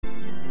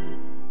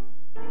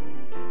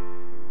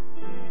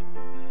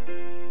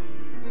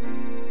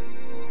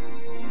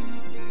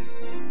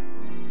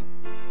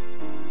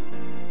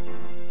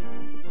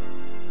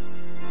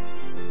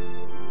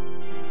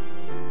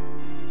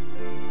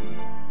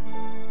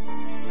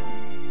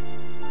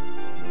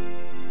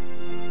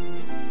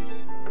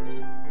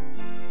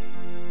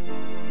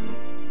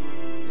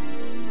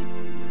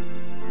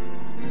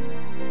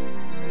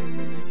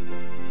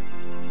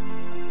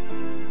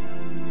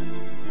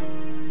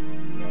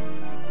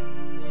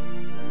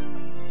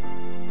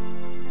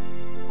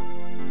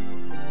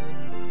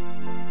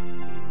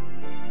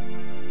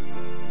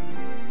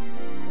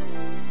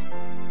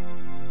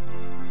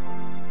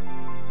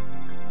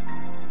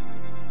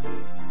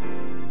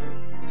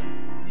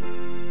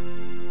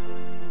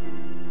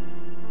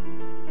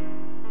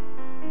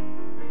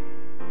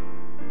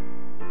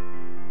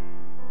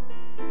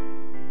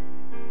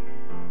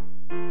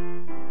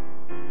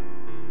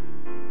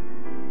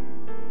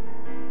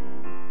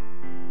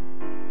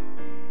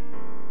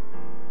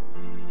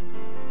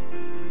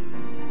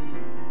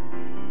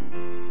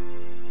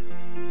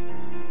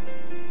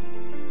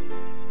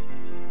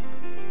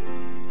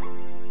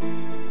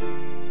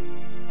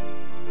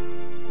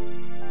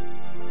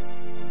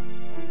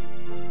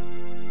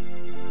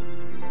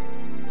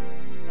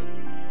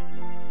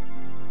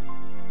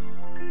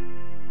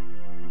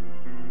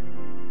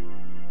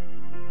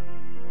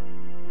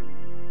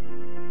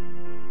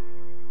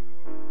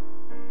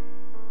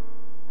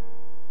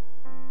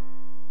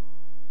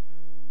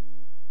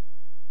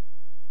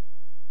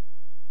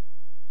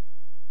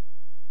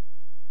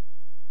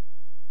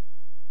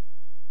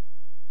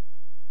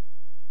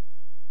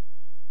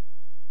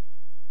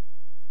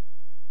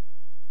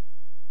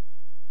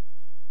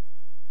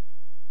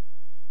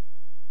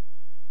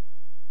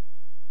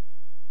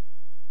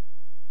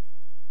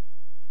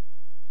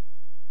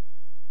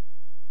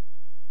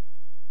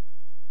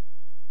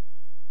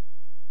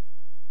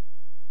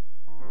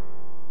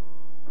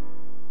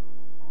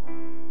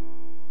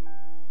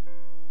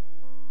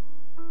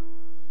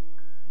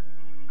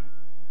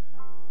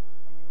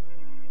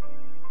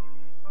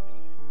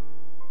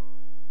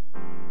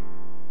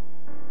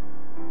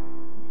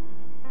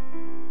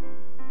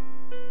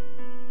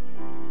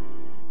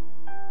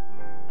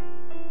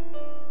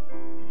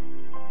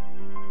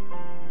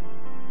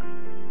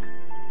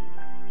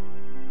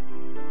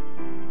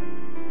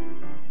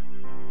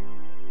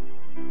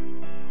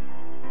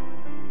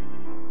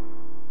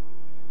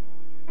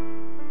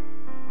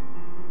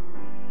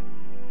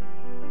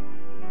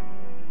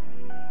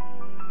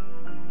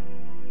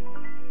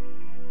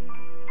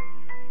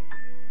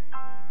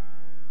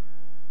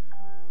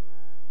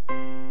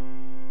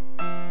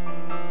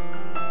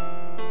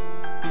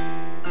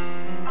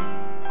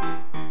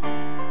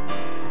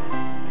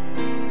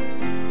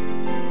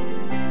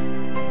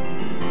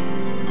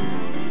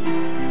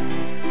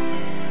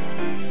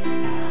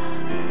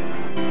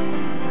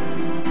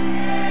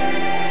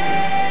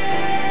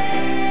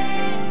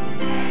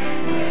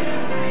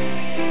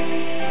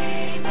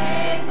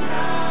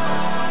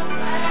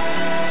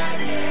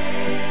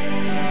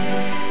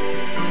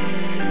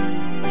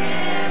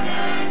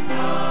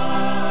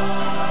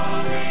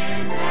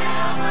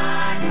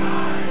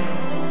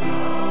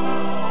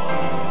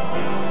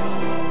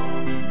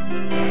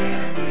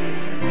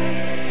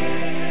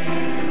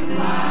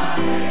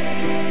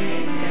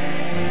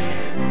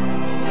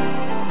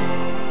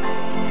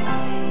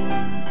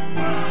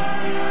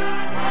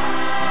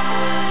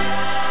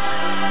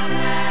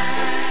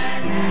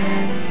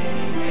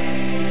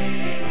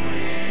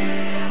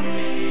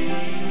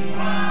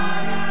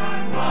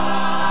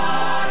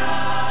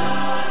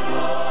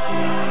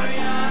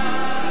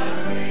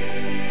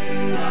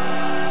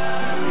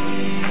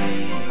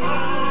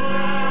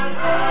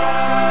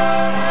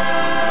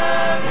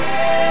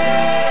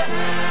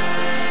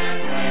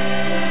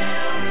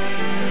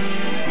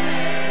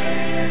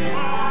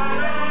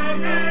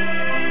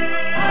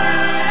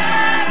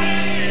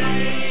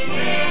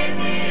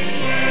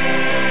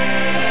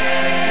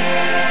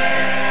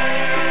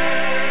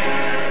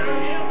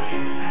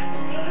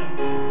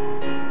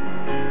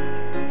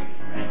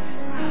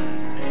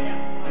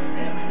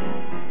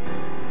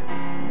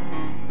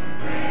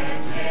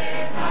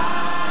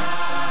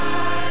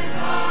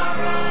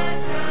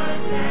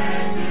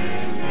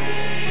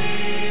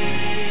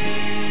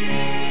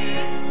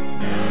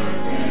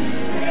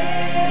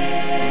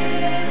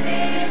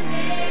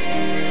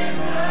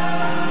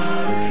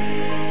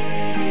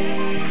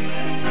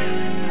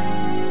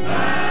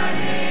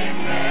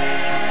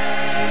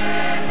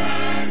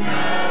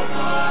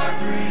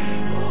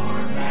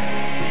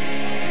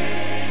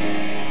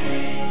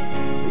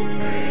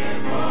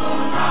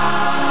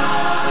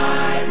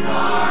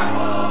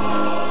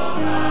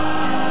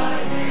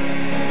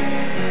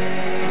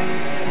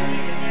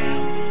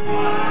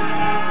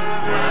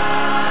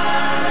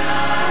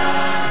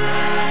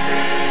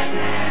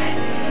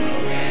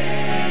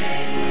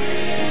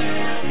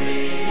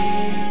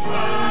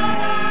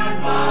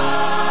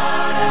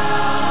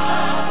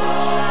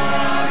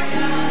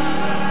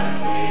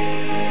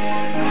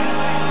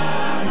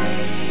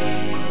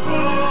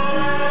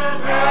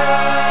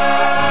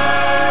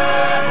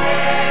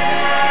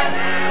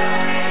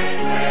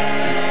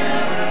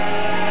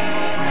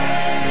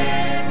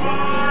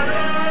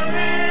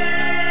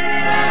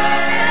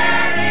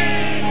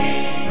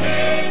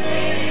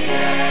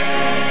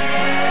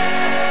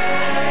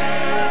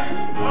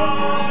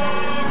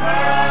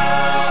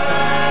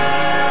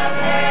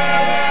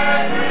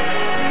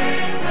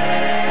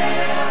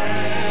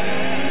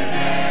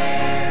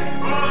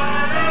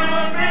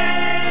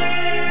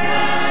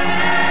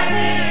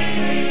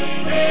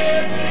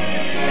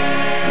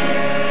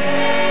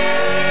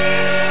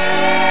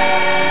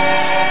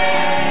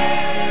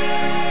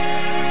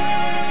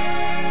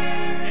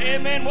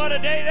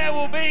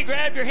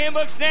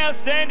hymnbooks now.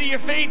 Stand to your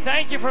feet.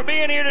 Thank you for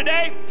being here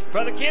today.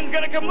 Brother Ken's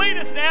going to come lead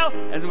us now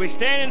as we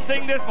stand and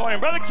sing this morning.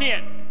 Brother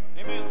Ken.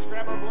 Amen. Let's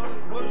grab our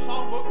blue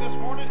songbook this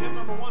morning, hymn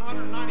number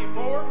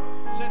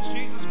 194. Since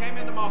Jesus Came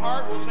Into My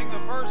Heart, we'll sing the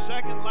first,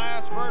 second,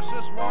 last verse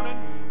this morning.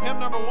 Hymn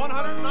number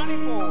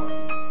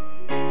 194.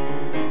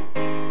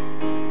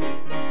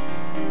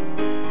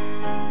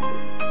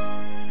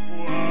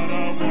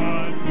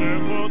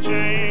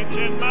 Change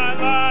in my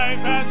life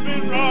has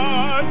been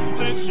wrought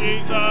since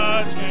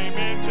Jesus came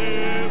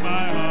into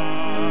my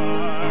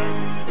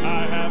heart.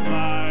 I have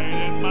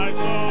light in my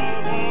soul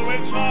for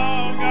which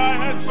long I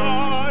had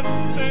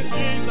sought since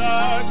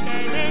Jesus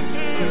came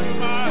into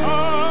my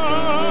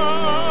heart.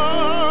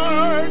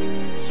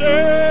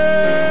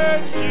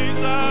 Since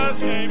Jesus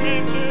came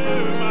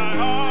into my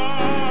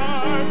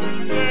heart.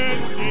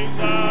 Since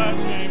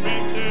Jesus came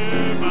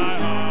into my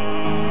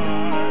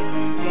heart.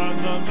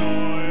 Floods of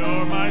joy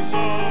o'er my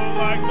soul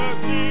like the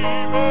sea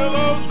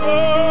billows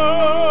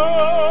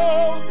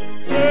roll.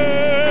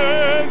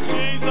 Since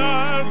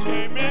Jesus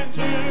came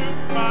into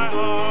my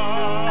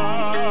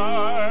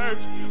heart,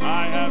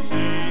 I have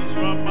ceased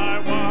from my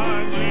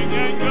wandering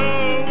and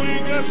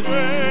going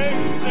astray.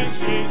 Since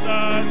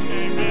Jesus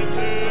came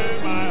into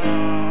my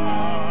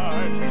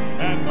heart,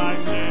 and my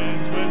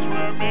sins, which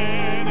were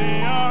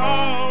many, are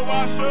all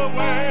washed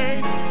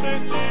away.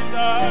 Since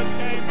Jesus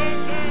came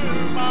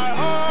into my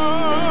heart.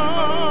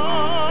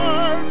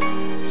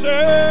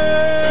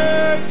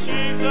 Since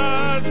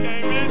Jesus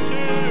came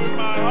into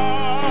my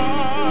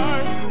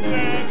heart,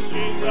 since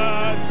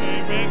Jesus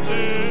came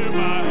into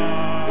my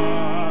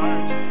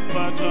heart,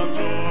 floods of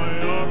joy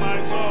o'er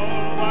my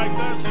soul like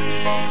the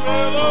sea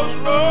billows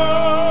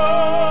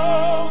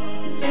roll.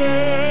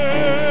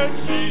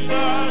 Since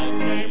Jesus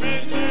came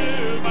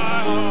into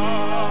my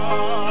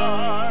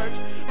heart,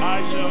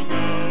 I shall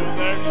go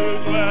there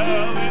to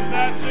dwell in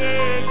that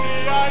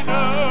city I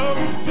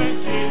know.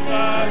 Since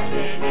Jesus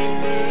came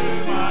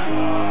into my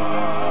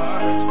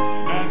heart,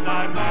 and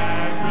I'm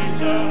happy,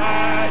 so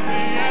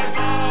happy as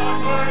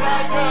onward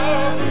I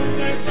go.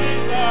 Since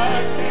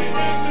Jesus came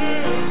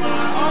into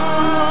my heart,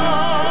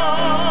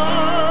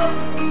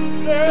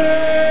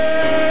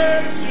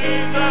 since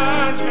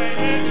Jesus came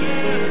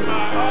into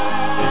my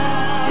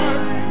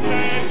heart,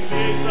 since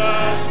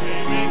Jesus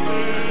came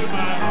into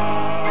my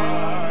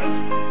heart,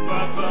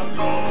 floods of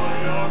joy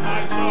o'er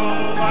my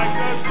soul like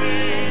the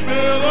sea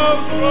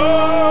billows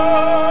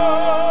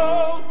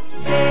roll.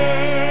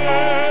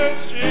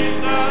 Since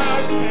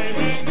Jesus came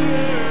into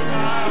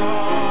my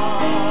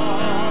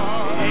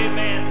heart.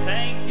 Amen.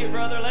 Thank you,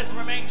 brother. Let's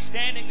remain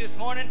standing this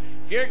morning.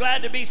 If you're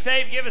glad to be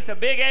saved, give us a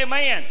big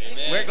amen.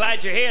 We're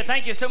glad you're here.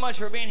 Thank you so much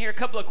for being here. A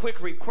couple of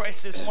quick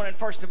requests this morning.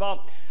 First of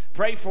all,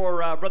 pray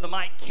for Brother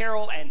Mike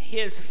Carroll and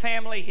his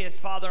family. His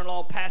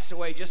father-in-law passed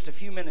away just a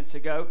few minutes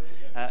ago.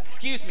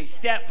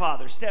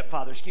 Stepfather,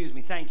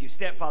 thank you.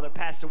 Stepfather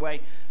passed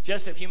away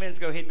just a few minutes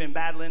ago. He'd been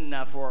battling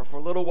for a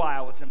little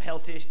while with some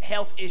health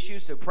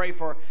issues, so pray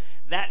for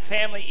that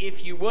family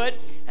if you would.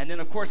 And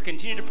then, of course,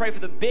 continue to pray for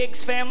the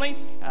Biggs family.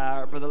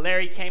 Brother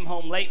Larry came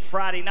home late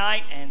Friday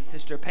night, and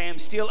Sister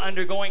Pam's still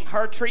undergoing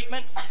her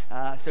treatment,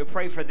 so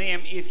pray for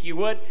them if you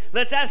would.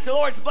 Let's ask the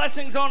Lord's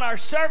blessings on our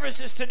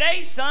services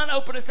today. Son,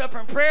 open us up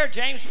in prayer.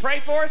 James,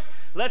 pray for us.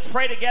 Let's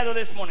pray together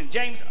this morning.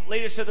 James,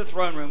 lead us to the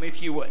throne room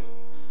if you would.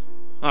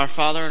 Our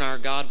Father and our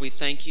God, we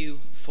thank you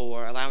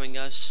for allowing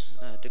us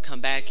to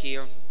come back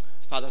here.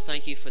 Father,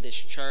 thank you for this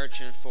church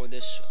and for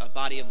this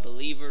body of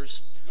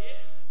believers.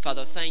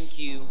 Father, thank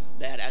you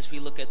that as we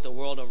look at the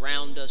world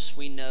around us,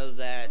 we know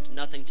that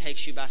nothing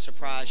takes you by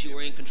surprise. You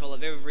are in control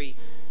of every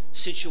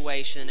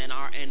situation,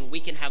 and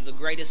we can have the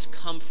greatest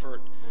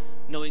comfort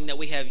knowing that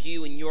we have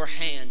you in your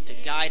hand to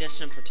guide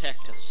us and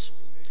protect us.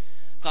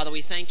 Father,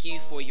 we thank you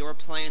for your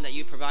plan that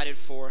you provided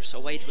for us, a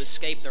way to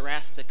escape the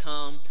wrath to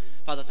come.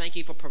 Father, thank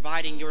you for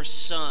providing your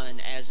Son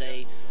as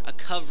a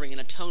covering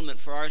and atonement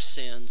for our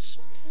sins.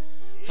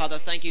 Father,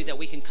 thank you that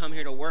we can come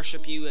here to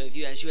worship you as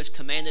you have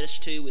commanded us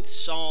to, with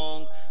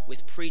song,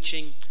 with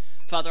preaching.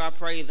 Father, I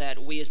pray that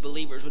we as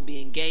believers would be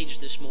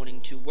engaged this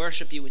morning to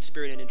worship you in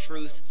spirit and in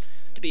truth,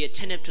 to be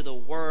attentive to the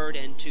word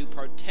and to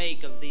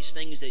partake of these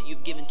things that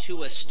you've given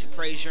to us to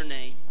praise your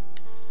name.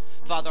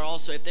 Father,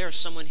 also, if there is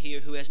someone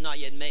here who has not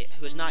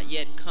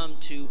yet come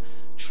to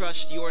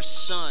trust your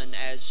Son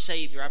as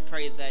Savior, I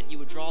pray that you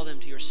would draw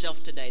them to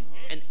yourself today,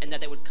 and that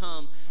they would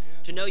come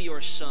to know your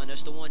Son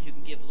as the one who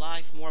can give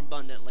life more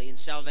abundantly in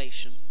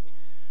salvation.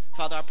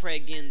 Father, I pray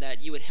again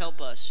that you would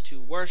help us to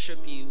worship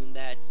you, and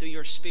that through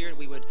your Spirit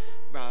we would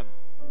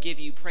give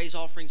you praise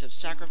offerings of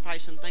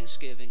sacrifice and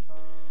thanksgiving.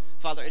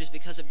 Father, it is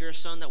because of your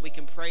Son that we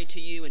can pray to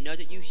you and know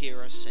that you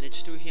hear us, and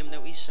it's through him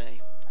that we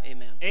say,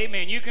 amen.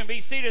 Amen. You can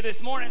be seated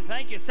this morning.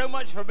 Thank you so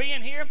much for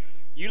being here.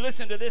 You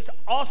listened to this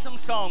awesome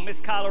song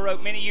Miss Kyla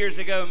wrote many years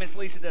ago. Miss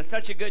Lisa does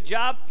such a good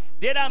job.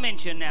 Did I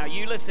mention now?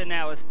 You listen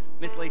now as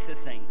Miss Lisa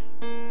sings.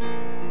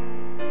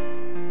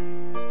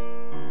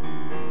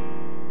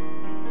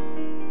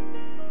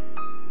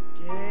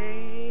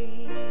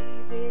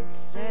 David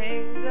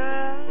sang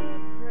the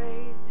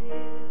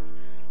praises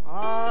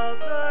of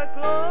the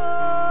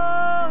glory.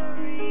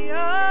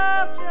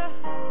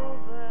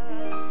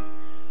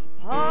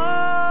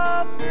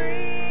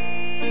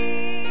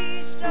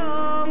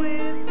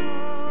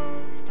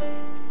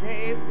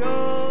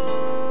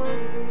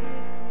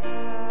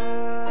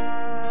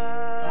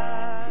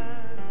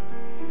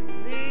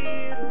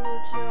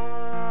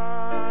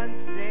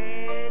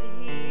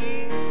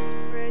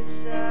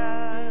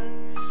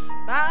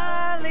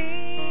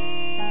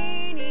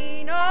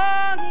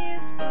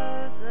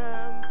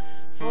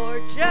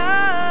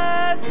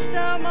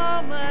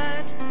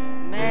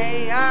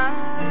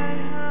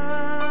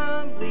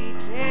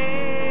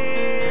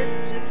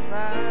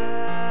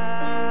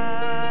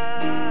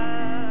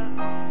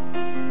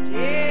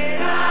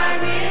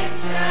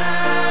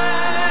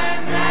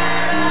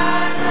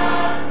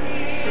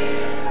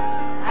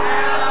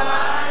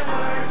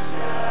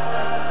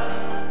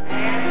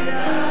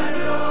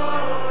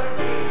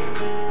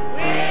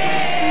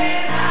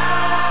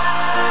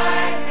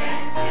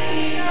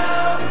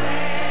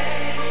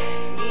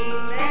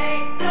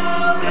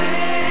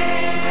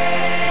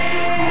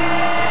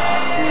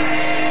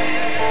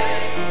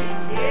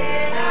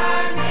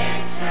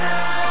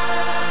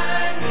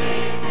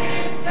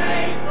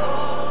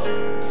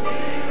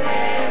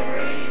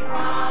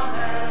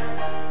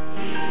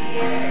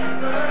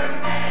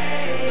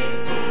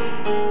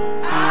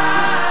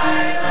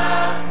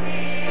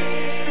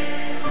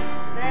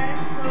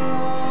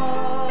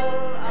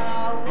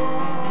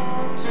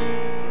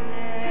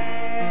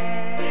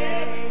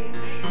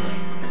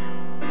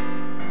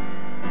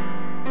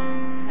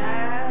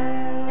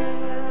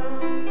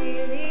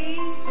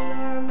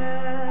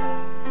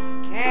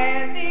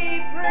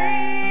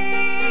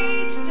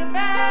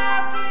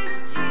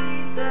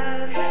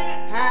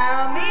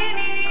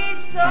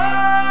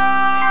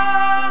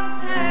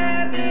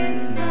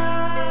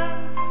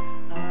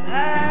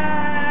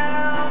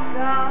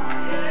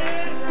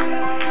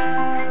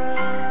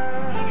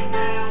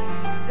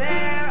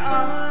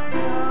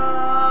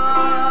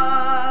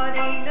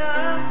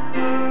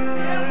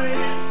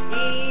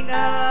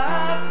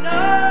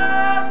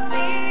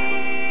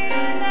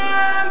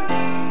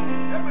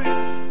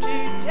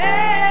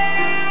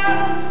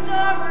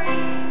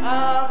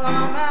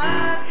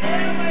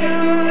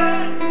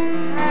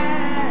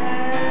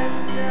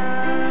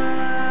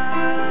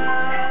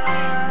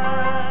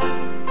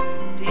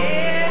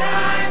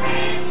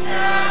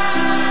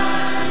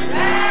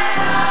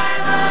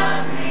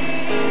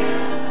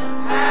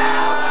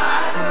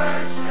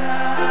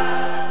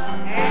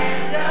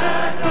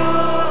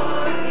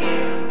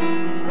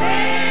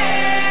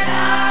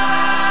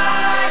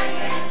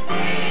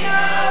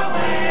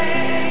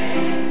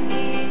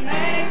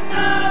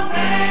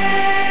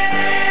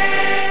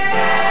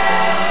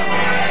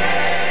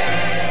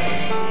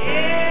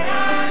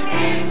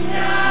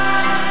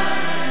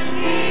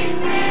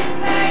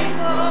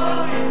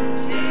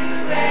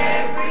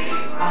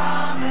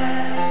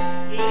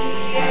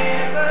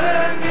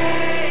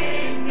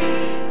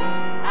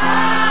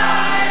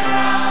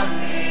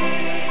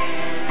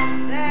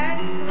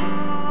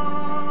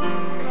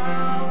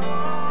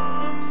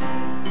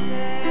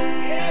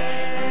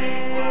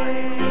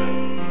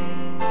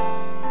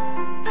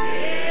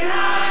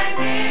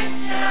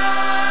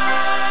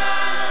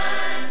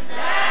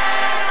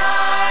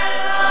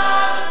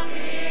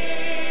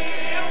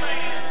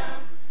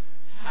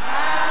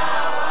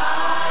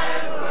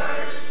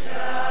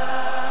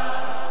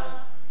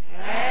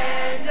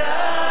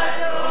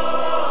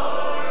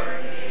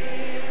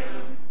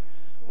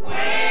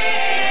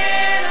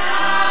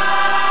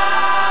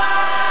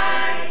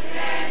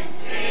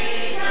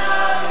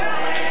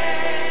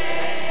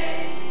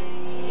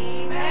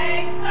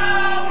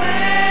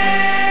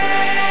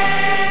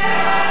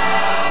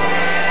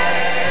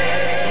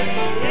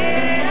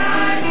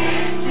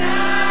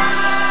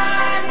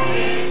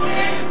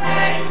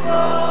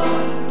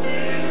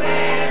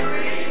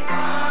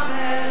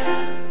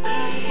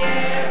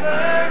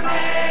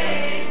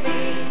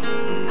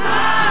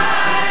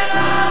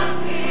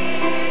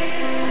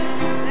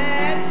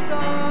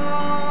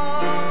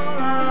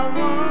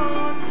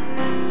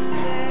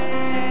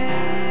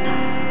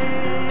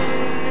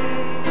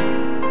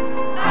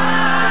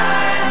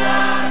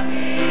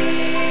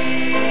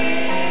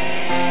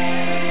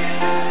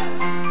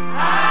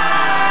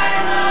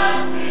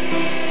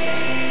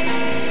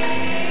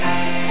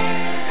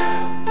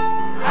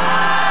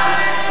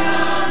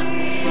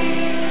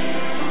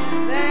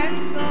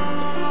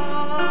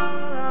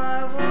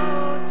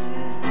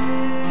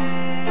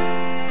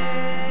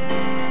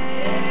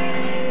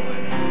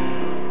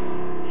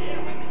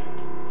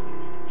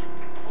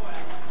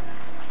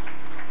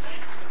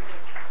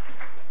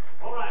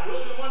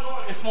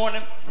 this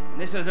morning. And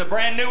this is a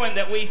brand new one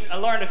that we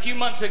learned a few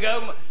months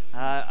ago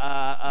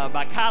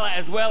by Kyla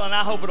as well, and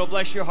I hope it'll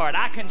bless your heart.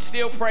 I Can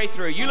Still Pray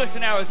Through. You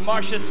listen now as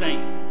Marcia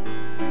sings.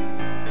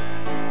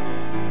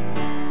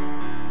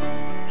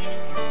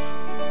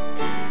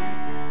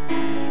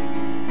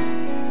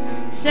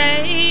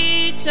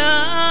 Satan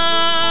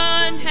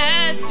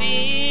had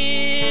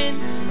been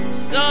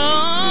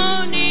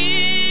so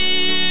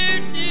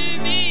near to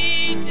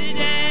me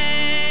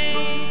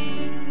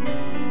today,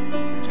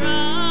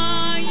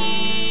 trying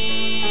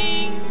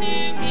to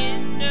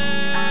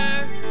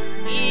hinder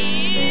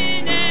me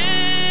in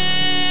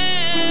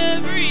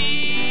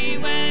every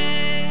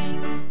way.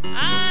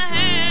 I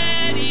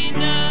had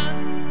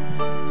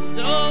enough,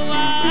 so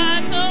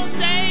I told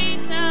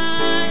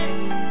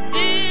Satan,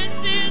 this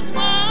is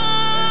what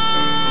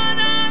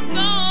I'm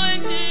going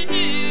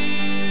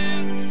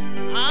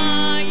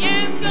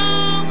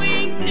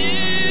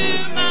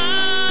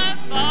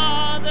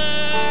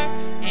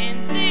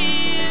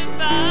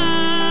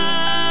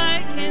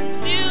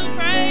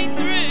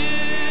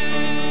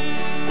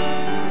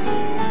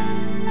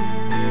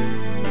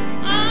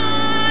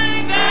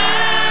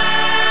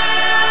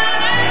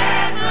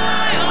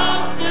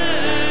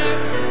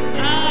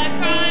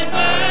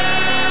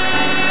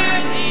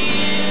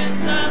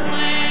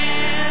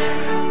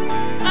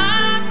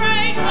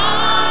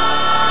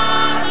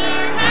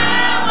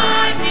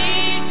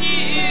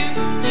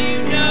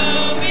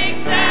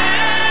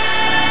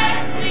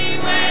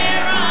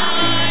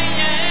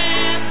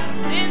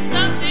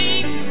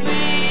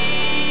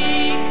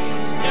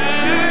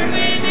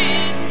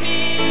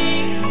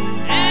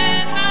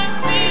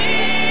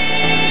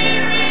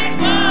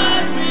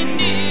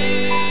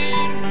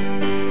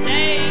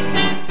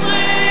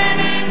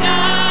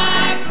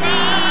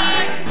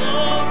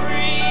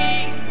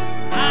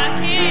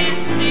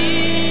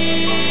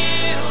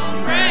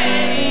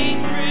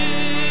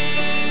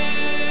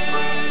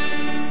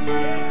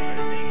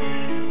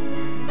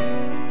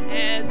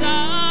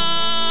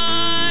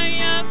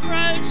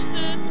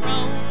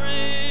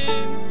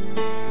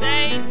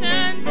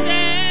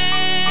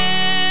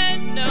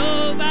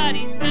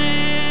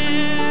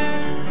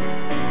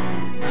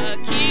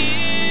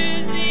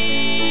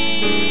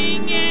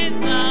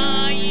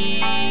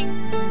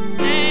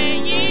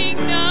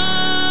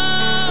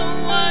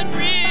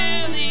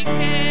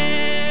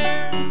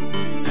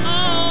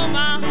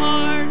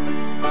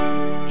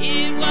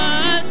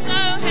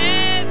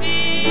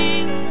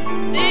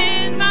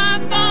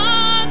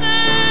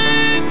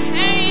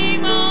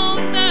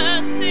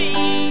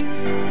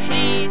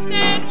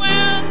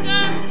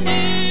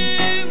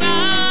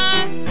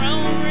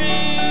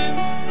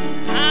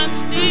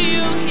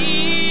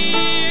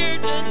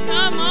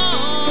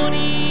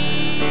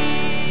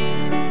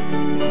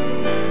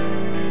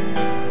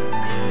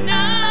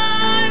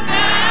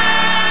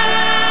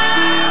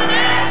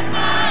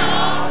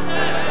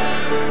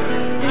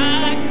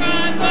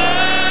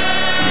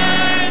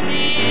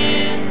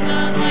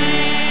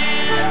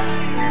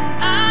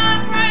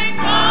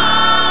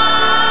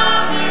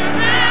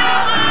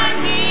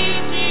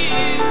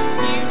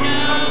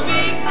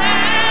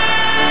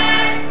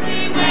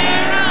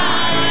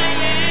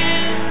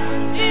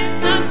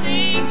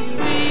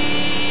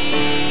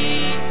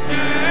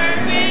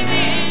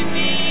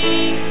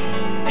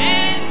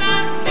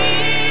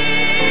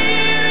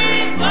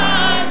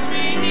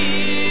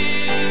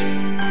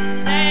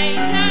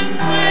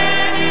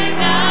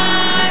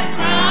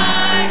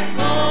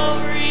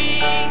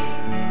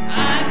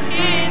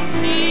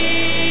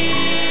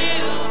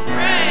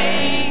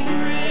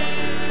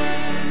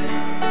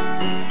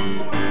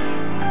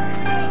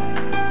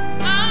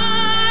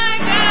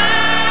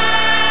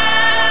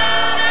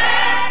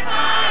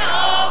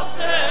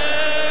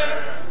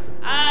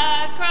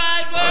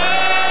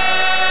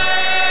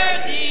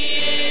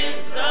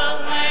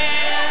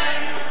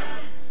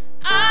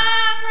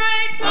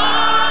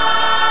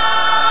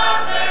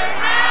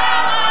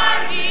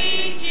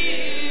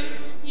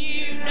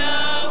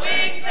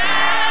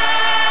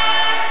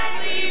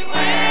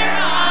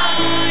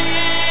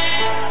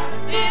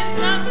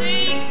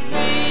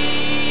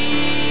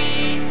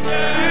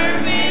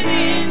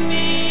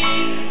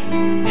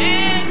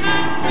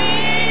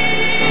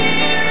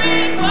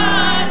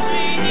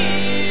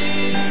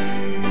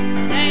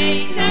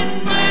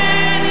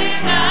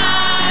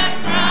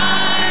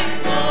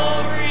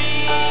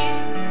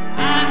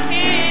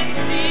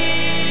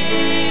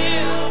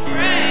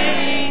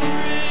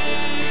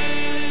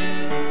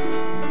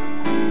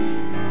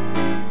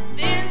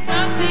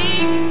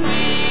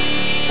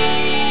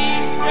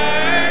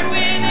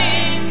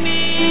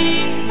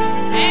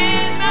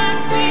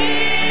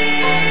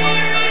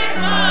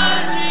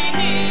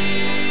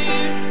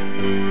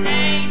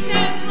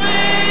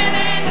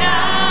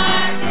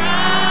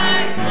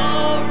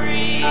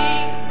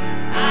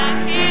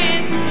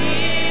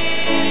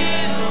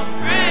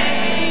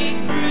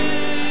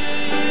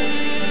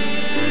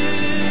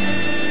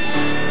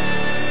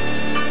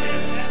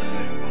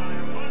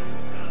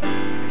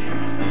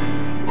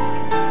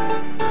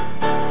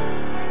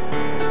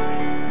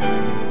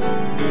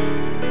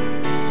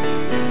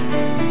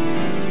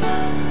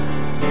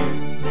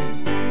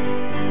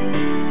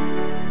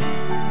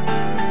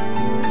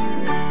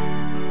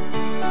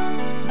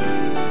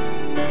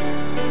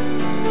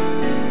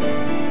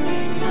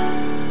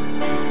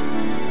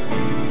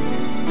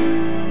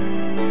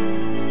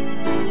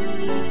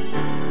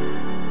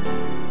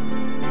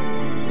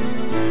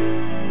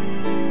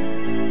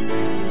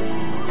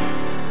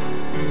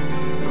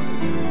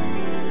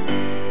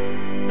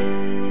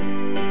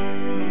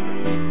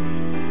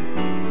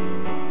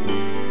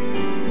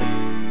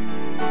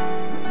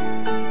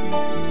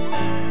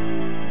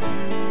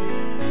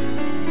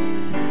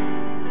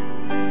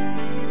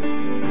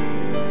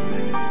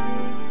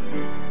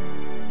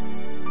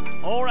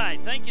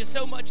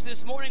much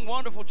this morning.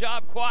 Wonderful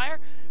job, choir.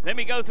 Let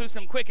me go through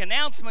some quick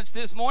announcements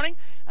this morning,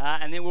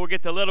 and then we'll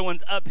get the little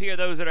ones up here,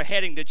 those that are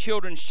heading to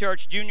Children's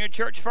Church, Junior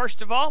Church.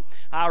 First of all,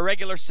 our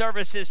regular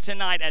services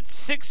tonight at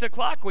 6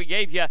 o'clock. We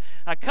gave you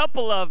a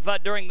couple of,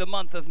 during the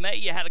month of May,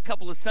 you had a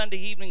couple of Sunday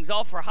evenings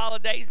off for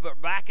holidays, but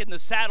back in the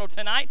saddle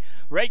tonight.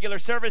 Regular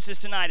services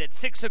tonight at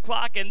 6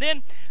 o'clock. And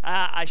then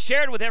I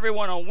shared with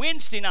everyone on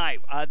Wednesday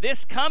night,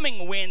 this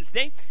coming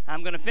Wednesday,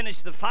 I'm going to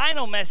finish the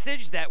final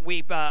message that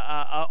we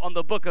on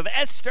the book of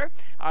Esther,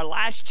 our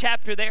last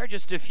chapter there,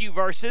 just a few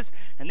verses.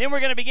 And then we're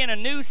going to begin a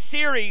new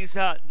series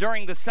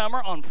during the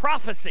summer on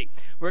prophecy.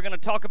 We're going to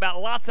talk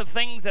about lots of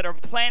things that are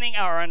planning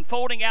or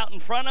unfolding out in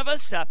front of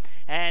us.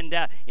 And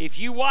if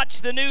you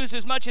watch the news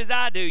as much as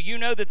I do, you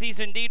know that these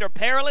indeed are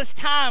perilous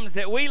times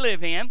that we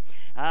live in.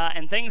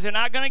 And things are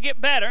not going to get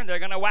better. They're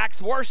going to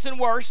wax worse and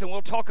worse, and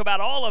we'll talk about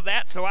all of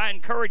that, so I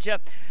encourage you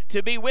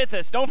to be with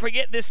us. Don't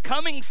forget, this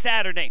coming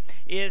Saturday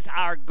is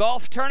our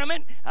golf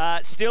tournament.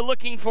 Still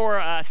looking for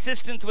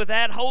assistance with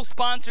that. Whole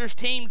sponsors,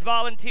 teams,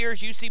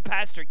 volunteers. You see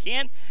Pastor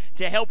Ken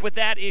to help with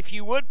that, if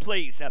you would,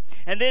 please.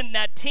 And then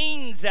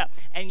teens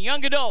and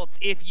young adults,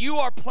 if you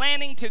are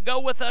planning to go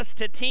with us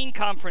to Teen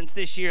Conference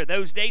this year,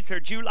 those dates are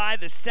July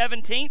the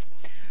 17th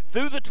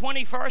through the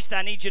 21st.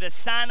 I need you to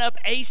sign up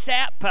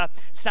ASAP.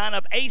 Sign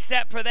up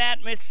ASAP for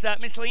that. Miss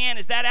Leanne,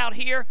 is that out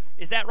here?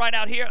 Is that right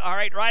out here? All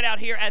right, right out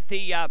here at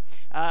the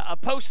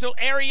postal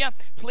area.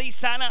 Please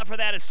sign up for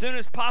that as soon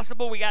as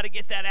possible. We got to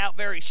get that out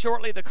very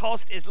shortly. The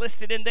cost is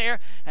listed in there.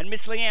 And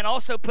Miss Leanne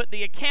also put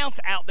the accounts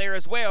out there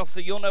as well, so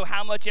you'll know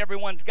how much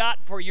everyone's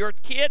got for your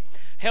kid.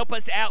 Help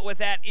us out with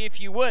that if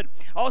you would.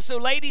 Also,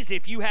 ladies,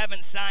 if you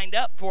haven't signed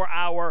up for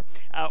our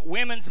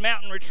Women's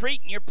Mountain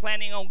Retreat and you're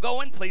planning on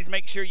going, please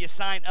make sure you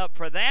sign up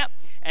for that.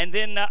 And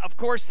then, of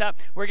course,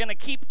 we're going to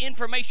keep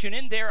information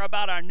in there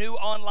about our new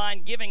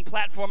online giving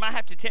platform. I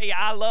have to tell you,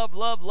 I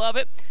love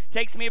it.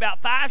 Takes me about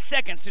 5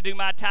 seconds to do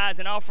my tithes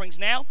and offerings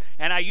now,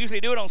 and I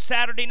usually do it on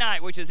Saturday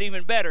night, which is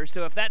even better.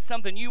 So if that's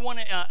something you want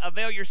to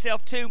avail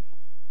yourself to,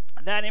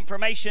 that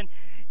information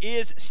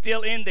is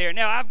still in there.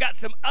 Now, I've got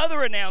some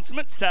other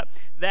announcements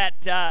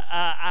that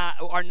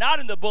are not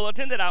in the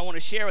bulletin that I want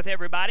to share with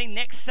everybody.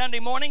 Next Sunday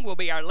morning will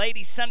be our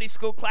ladies' Sunday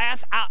school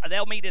class.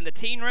 They'll meet in the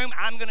teen room.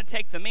 I'm going to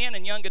take them in,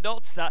 and young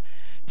adults,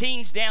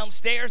 teens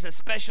downstairs, a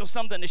special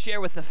something to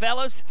share with the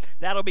fellows.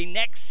 That'll be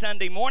next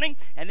Sunday morning.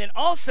 And then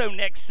also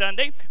next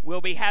Sunday,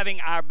 we'll be having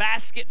our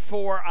basket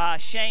for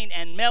Shane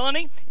and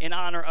Melanie in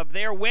honor of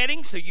their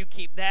wedding. So you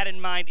keep that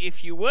in mind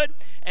if you would.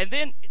 And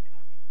then...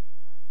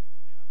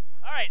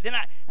 All right, then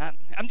I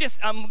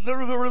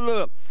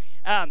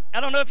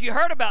don't know if you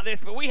heard about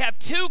this, but we have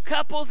 2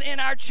 couples in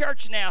our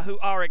church now who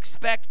are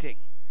expecting.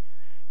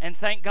 And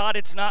thank God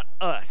it's not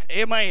us.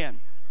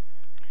 Amen.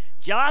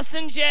 Joss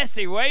and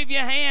Jesse, wave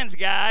your hands,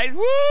 guys.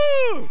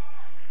 Woo!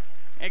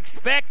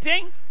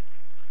 Expecting.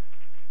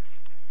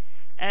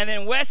 And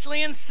then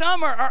Wesley and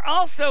Summer are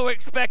also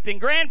expecting.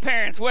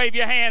 Grandparents, wave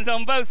your hands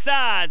on both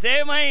sides.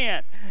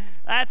 Amen.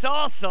 That's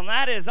awesome.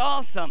 That is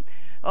awesome.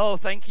 Oh,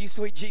 thank you,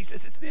 sweet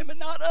Jesus. It's them and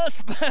not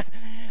us.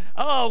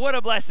 Oh, what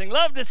a blessing.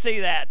 Love to see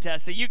that.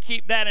 So you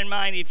keep that in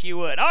mind if you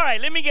would. All right,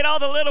 let me get all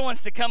the little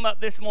ones to come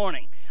up this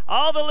morning.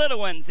 All the little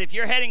ones, if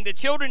you're heading to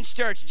Children's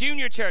Church,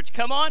 Junior Church,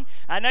 come on.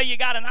 I know you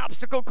got an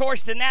obstacle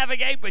course to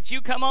navigate, but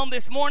you come on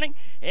this morning.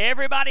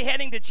 Everybody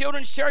heading to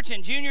Children's Church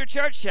and Junior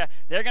Church,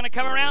 they're going to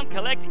come around,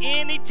 collect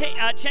any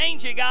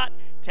change you got.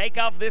 Take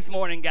off this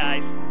morning,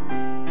 guys.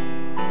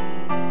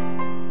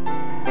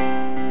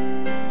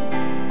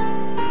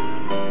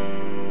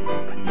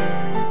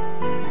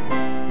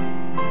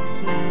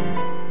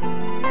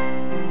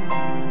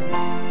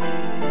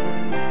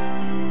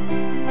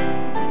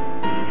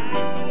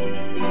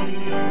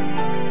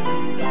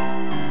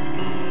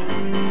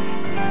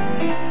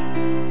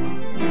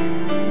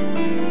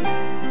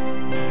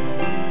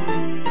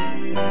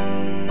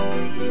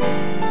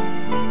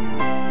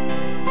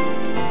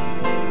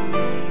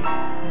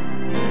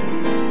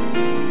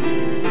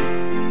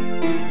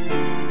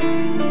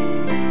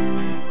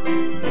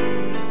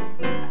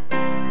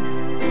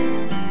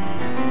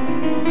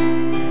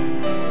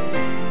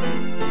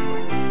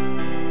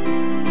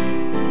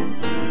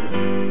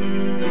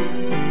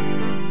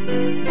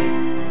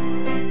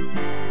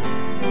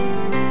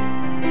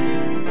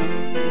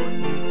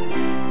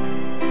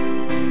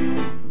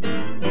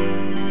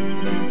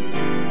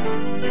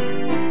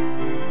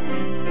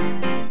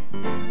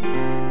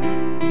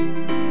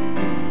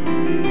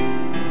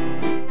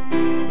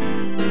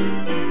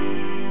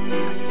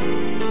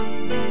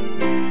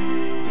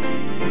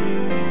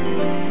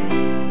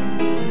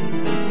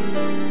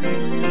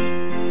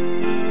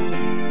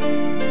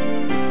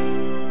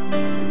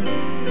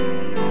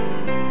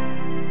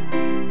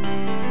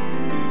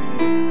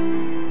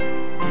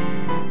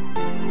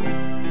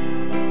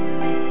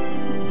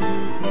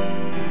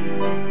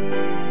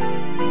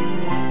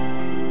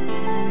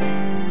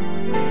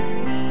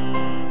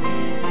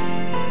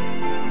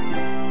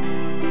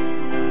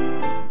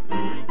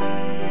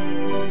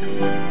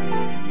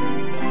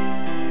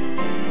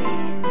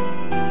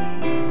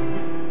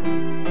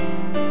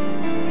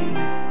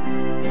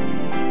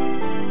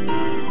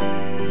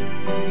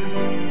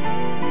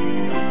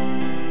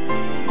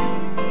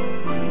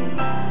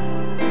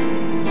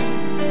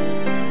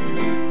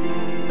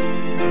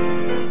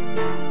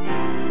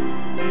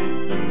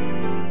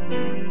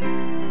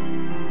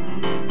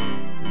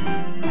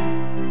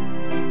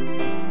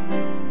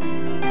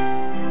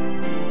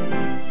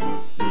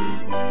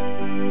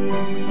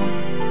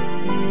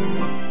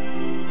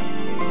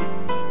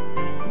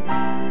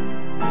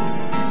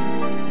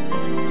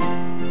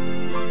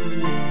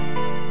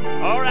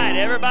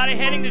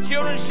 Anybody heading to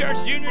Children's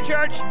Church, Junior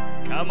Church?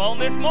 Come on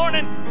this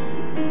morning.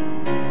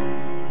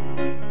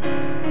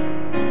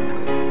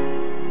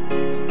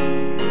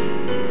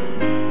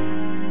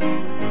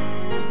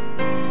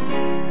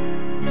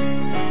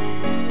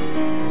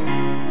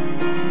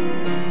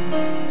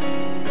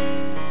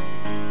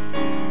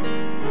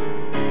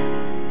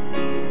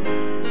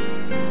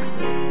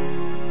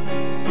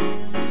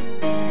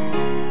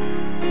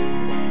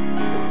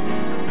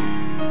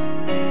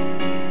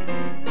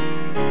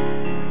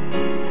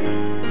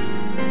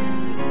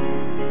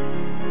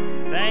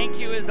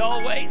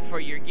 For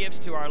your gifts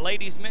to our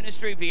ladies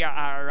ministry via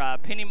our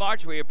Penny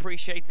March. We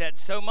appreciate that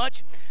so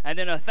much. And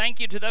then a thank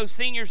you to those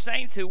senior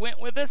saints who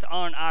went with us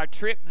on our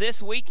trip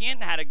this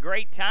weekend. Had a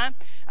great time.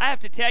 I have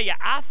to tell you,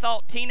 I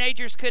thought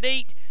teenagers could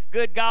eat.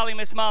 Good golly,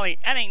 Miss Molly,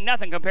 that ain't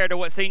nothing compared to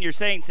what senior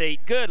saints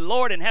eat. Good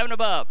Lord in heaven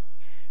above.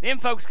 Them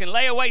folks can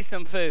lay away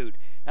some food.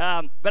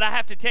 But I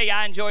have to tell you,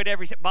 I enjoyed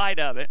every bite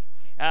of it.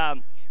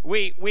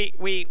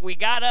 We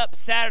got up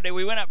Saturday.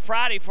 We went up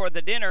Friday for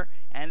the dinner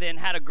and then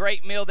had a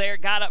great meal there.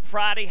 Got up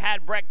Friday,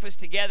 had breakfast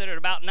together at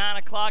about 9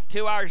 o'clock.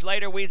 2 hours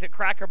later, we was at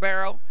Cracker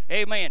Barrel.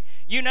 Amen.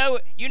 You know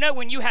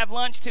when you have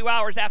lunch 2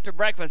 hours after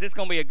breakfast, it's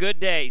going to be a good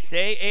day.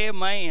 Say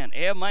amen.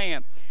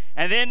 Amen.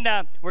 And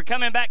then we're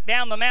coming back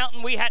down the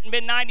mountain. We hadn't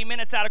been 90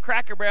 minutes out of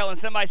Cracker Barrel, and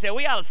somebody said,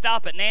 we ought to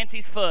stop at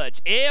Nancy's Fudge.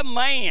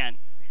 Amen.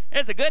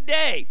 It's a good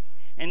day.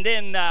 And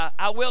then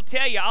I will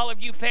tell you, all of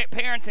you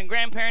parents and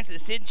grandparents that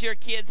send your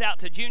kids out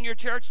to junior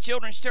church,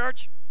 children's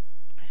church,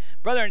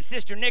 Brother and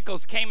Sister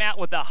Nichols came out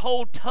with a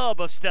whole tub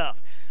of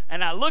stuff.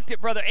 And I looked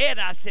at Brother Ed and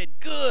I said,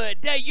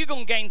 good day, you're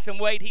going to gain some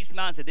weight. He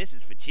smiled and said, this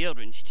is for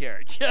children's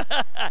church.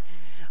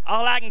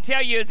 All I can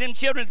tell you is them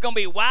children's going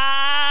to be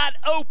wide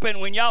open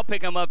when y'all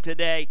pick them up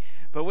today.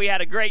 But we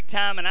had a great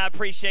time, and I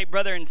appreciate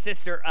Brother and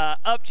Sister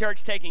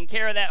Upchurch taking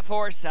care of that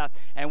for us,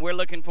 and we're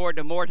looking forward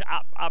to more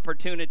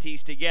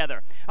opportunities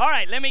together. All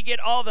right, let me get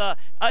all the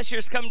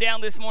ushers come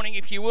down this morning,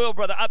 if you will.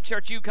 Brother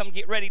Upchurch, you come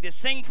get ready to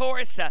sing for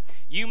us.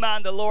 You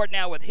mind the Lord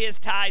now with his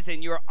tithes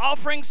and your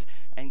offerings,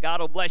 and God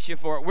will bless you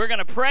for it. We're going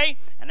to pray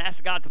and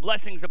ask God's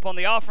blessings upon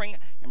the offering,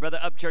 and Brother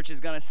Upchurch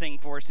is going to sing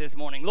for us this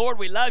morning. Lord,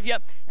 we love you,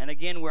 and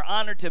again, we're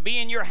honored to be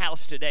in your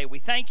house today. We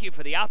thank you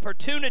for the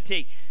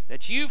opportunity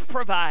that you've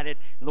provided.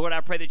 Lord,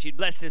 I pray that you'd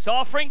bless this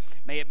offering.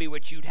 May it be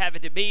what you'd have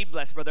it to be.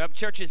 Bless Brother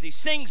Upchurch as he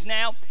sings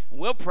now.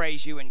 We'll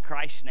praise you in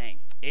Christ's name.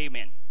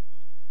 Amen.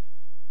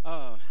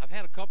 I've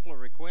had a couple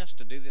of requests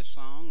to do this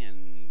song,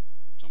 and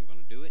so I'm going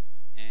to do it.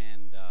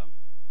 And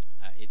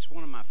it's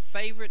one of my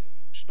favorite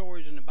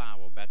stories in the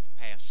Bible about the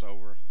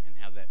Passover and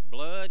how that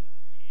blood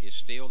is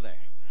still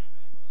there.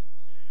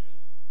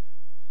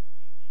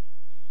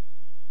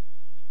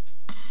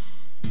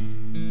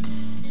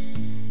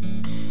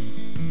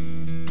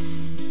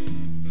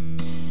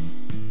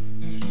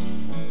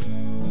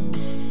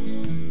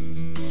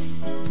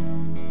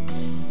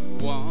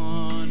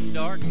 One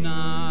dark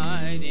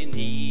night in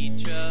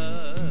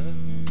Egypt,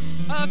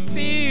 a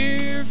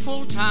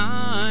fearful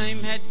time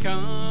had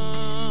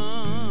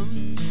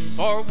come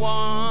for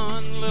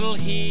one little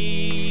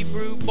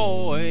Hebrew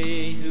boy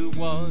who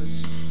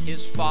was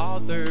his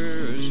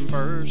father's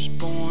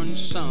firstborn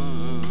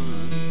son.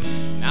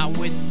 Now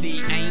with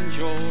the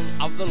angel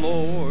of the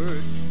Lord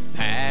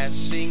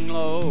passing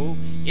low,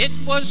 it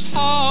was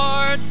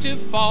hard to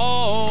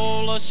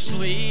fall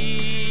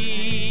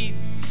asleep.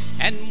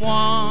 And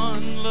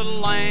one little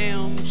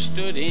lamb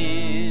stood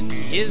in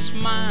his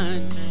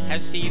mind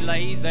as he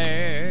lay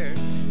there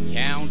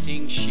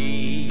counting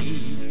sheep.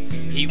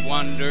 He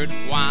wondered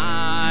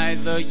why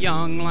the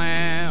young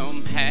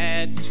lamb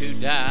had to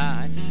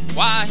die,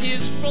 why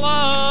his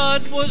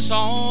blood was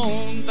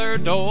on their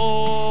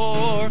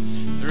door.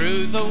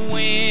 Through the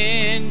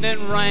wind and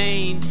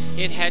rain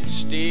it had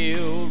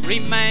still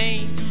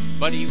remained,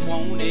 but he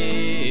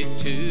wanted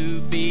to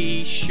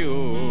be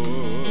sure.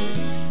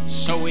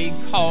 So he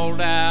called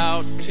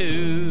out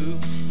to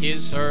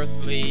his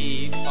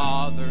earthly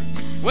father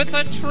with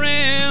a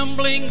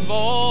trembling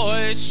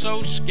voice,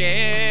 so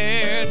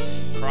scared,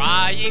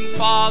 crying,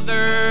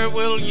 Father,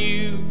 will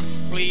you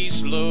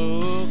please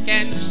look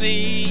and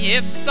see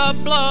if the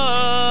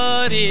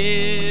blood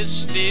is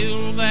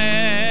still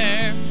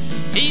there?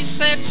 He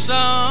said,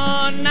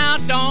 son, now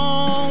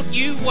don't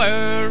you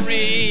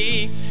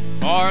worry,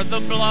 for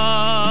the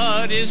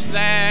blood is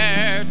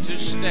there to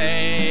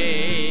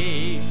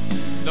stay.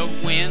 The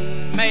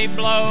wind may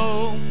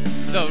blow,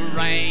 the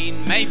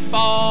rain may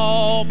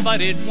fall,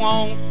 but it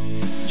won't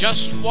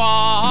just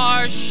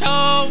wash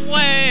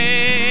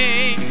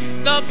away.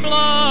 The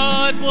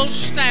blood will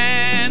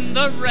stand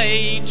the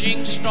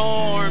raging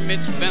storm.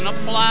 It's been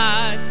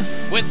applied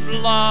with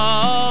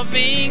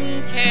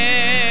loving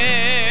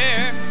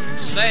care.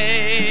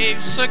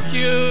 Safe,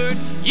 secured,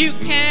 you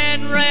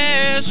can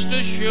rest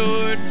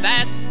assured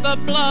that the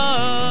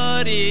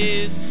blood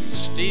is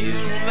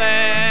still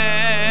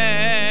there.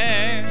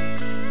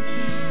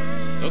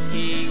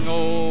 Looking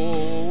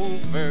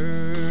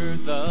over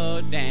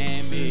the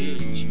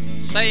damage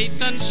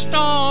Satan's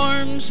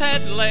storms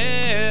had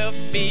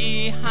left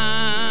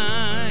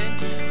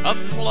behind, a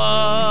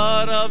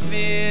flood of of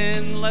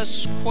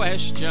endless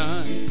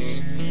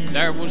questions.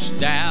 There was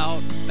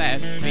doubt that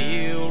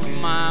filled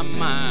my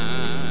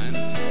mind,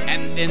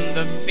 and then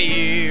the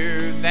fear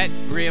that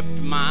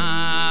gripped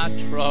my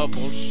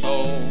troubled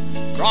soul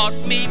brought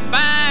me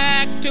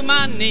back to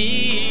my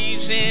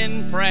knees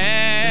in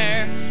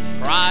prayer,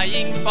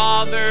 crying,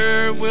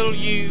 Father, will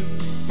you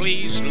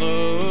please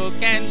look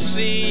and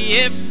see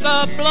if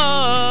the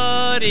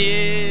blood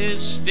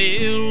is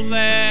still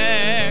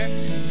there?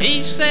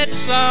 He said,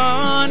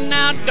 son,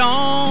 now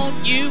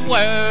don't you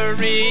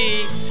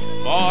worry,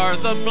 for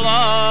the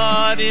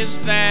blood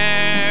is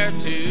there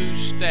to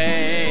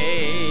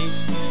stay.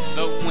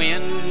 The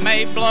wind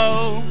may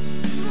blow,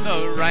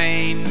 the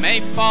rain may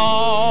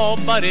fall,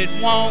 but it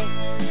won't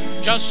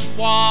just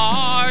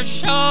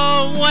wash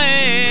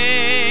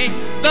away.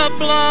 The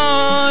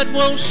blood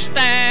will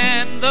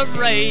stand the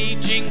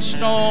raging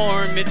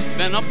storm. It's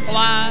been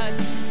applied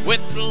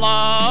with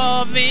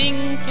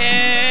loving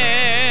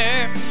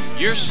care.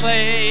 You're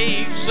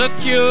safe,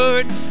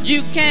 secured,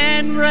 you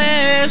can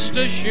rest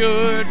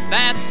assured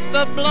that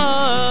the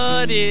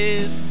blood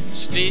is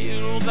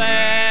still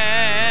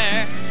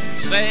there.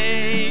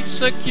 Safe,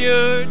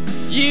 secured,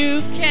 you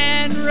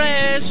can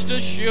rest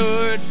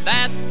assured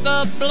that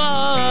the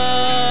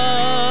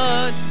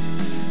blood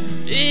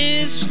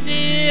is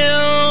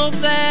still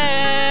there.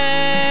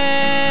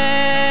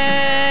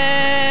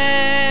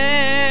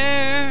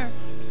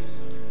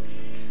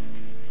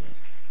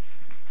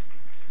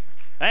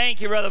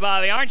 Thank you, Brother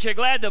Bobby. Aren't you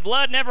glad the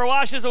blood never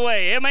washes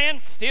away? Amen?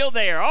 Still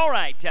there. All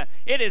right.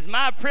 It is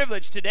my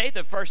privilege today.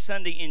 The first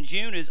Sunday in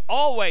June is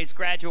always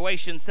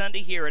Graduation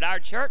Sunday here at our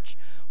church,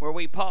 where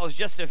we pause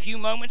just a few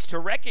moments to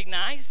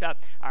recognize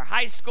our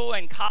high school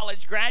and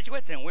college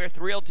graduates, and we're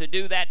thrilled to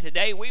do that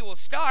today. We will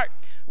start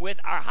with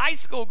our high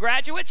school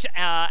graduates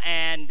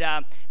and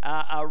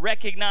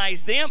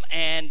recognize them,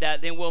 and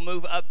then we'll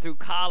move up through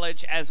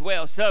college as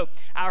well. So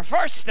our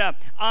first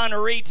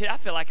honoree, I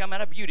feel like I'm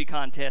at a beauty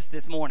contest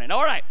this morning.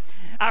 All right.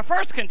 Our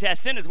first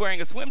contestant is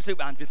wearing a swimsuit.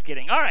 I'm just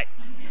kidding. All right.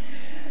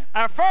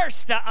 Our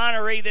first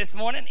honoree this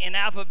morning in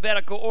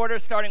alphabetical order,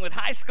 starting with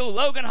high school,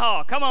 Logan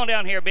Hall. Come on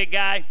down here, big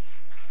guy.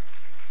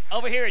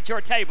 Over here at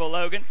your table,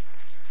 Logan.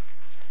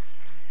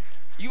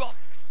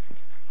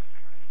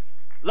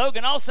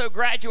 Logan also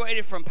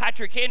graduated from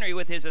Patrick Henry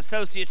with his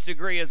associate's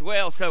degree as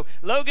well. So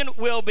Logan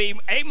will be,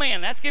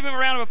 amen, let's give him a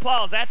round of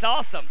applause. That's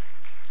awesome.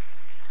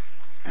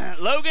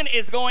 Logan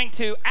is going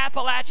to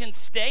Appalachian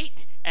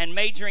State and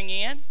majoring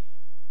in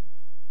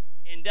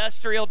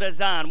industrial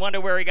design. Wonder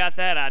where he got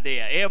that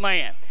idea.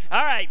 Amen.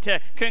 All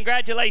right,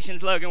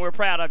 congratulations, Logan. We're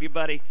proud of you,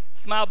 buddy.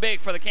 Smile big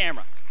for the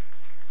camera.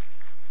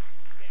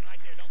 Stand right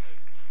there, don't move.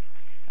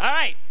 All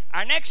right,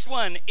 our next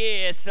one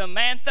is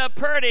Samantha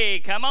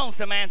Purdy. Come on,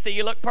 Samantha,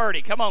 you look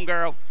purty. Come on,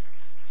 girl.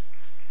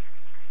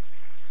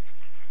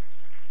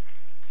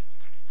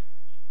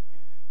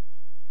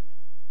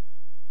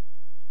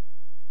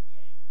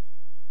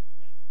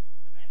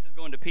 Samantha's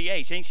going to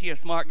PH. Ain't she a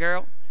smart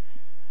girl?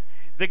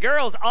 The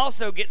girls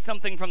also get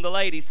something from the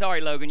ladies.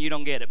 Sorry, Logan, you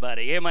don't get it,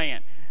 buddy.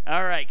 Amen.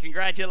 All right,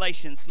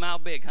 congratulations. Smile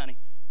big, honey.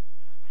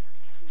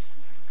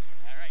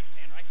 All right,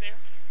 stand right there.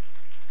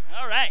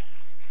 All right.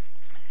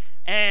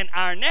 And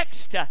our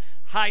next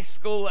high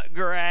school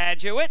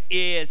graduate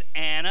is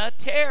Anna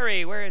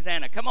Terry. Where is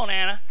Anna? Come on,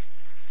 Anna.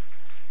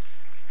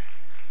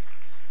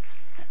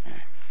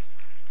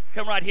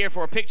 Come right here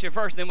for a picture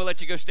first, then we'll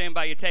let you go stand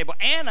by your table.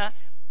 Anna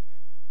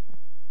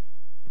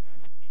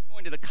is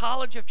going to the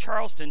College of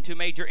Charleston to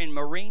major in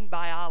marine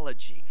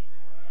biology.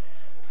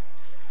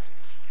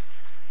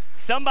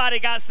 Somebody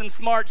got some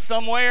smarts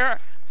somewhere.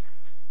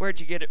 Where'd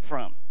you get it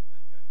from?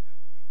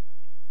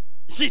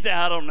 She said,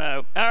 I don't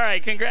know. All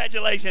right,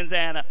 congratulations,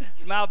 Anna.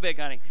 Smile big,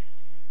 honey.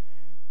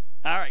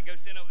 All right, go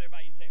stand over there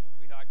by your table,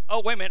 sweetheart.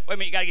 Oh, wait a minute,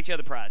 you got to get your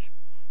other prize.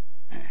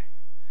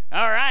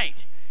 All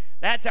right,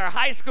 that's our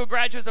high school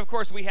graduates. Of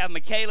course, we have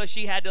Michaela.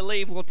 She had to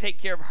leave. We'll take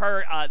care of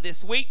her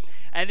this week.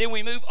 And then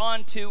we move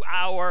on to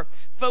our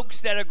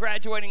folks that are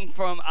graduating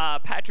from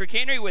Patrick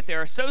Henry with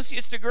their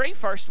associate's degree.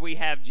 First, we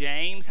have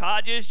James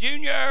Hodges,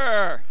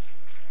 Jr.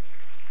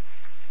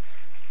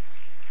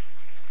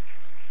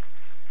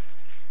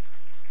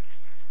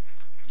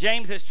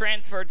 James has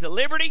transferred to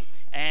Liberty,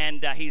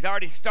 and he's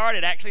already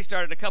started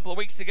a couple of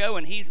weeks ago,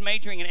 and he's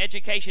majoring in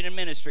education and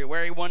ministry.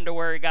 Where he wonder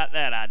where he got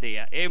that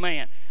idea.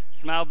 Amen.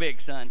 Smile big,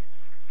 son.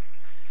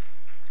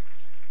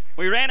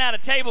 We ran out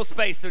of table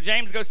space, so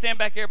James, go stand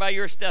back there by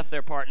your stuff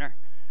there, partner.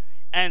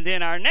 And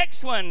then our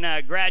next one,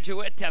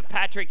 graduate of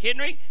Patrick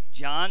Henry,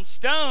 John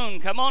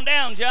Stone. Come on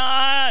down,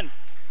 John.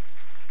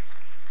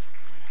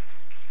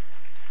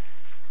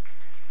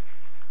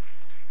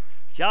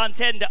 John's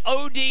heading to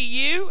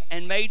ODU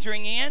and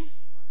majoring in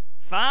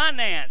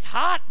finance.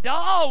 Hot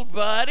dog,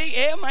 buddy.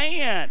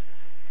 Amen.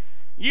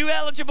 You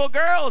eligible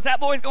girls, that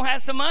boy's going to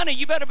have some money.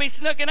 You better be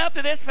snooking up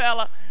to this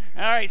fella.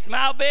 All right,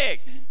 smile big.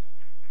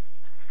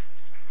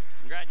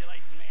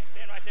 Congratulations, man.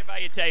 Stand right there by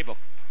your table.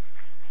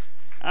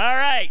 All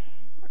right.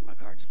 Where'd my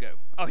card cards go?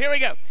 Oh, here we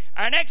go.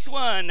 Our next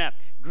one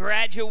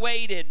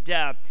graduated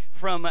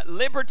from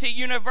Liberty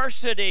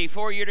University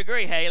for your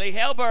degree, Haley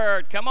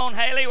Helbert. Come on,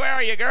 Haley. Where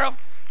are you, girl?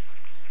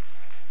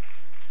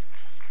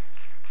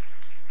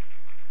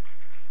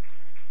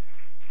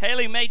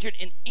 Haley majored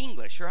in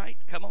English, right?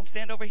 Come on,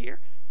 stand over here.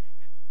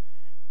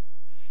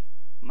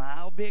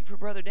 Smile big for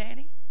Brother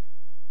Danny.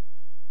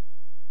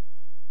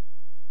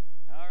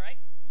 All right,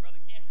 Brother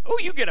Ken. Oh,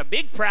 you get a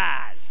big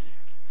prize.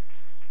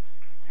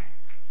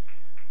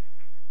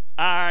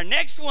 Our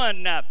next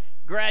one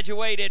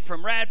graduated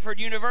from Radford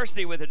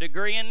University with a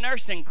degree in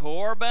nursing.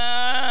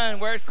 Corbin.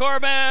 Where's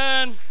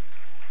Corbin?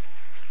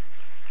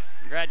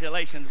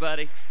 Congratulations,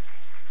 buddy.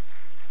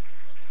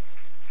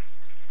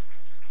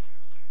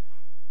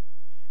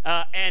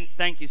 And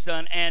thank you,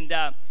 son. And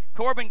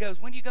Corbin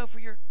goes, when do you go for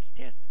your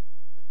test?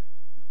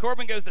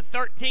 Corbin goes the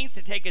 13th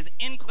to take his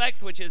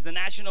NCLEX, which is the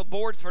National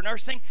Boards for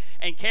Nursing.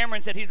 And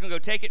Cameron said he's going to go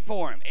take it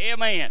for him.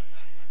 Amen.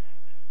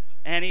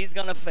 And he's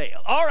going to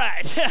fail. All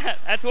right.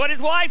 That's what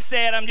his wife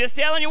said. I'm just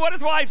telling you what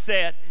his wife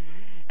said.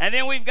 And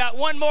then we've got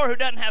one more who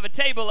doesn't have a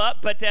table up,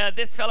 but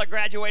this fella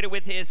graduated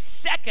with his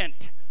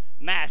second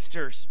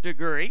master's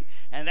degree,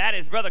 and that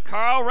is Brother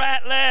Carl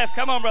Ratliff.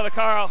 Come on, Brother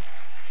Carl.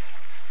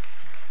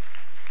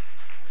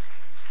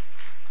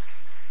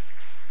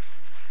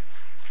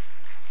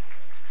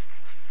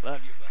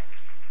 Love you, buddy.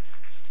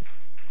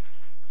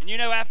 And you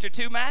know, after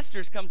 2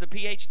 masters comes a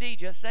PhD,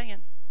 just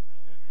saying.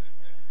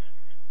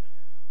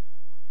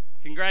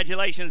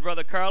 Congratulations,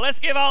 Brother Carl. Let's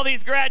give all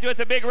these graduates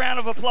a big round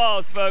of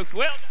applause, folks.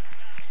 Well done.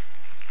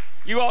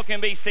 You all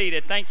can be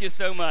seated. Thank you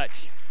so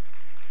much.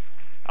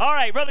 All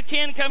right, Brother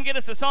Ken, come get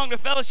us a song to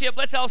fellowship.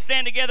 Let's all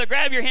stand together.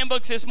 Grab your hymn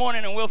books this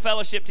morning, and we'll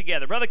fellowship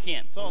together. Brother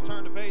Ken. Let's all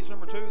turn to page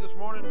number 2 this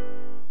morning.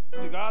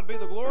 To God be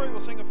the glory.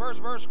 We'll sing the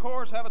first verse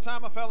chorus, have a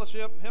time of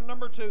fellowship. Hymn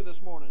number 2 this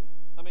morning.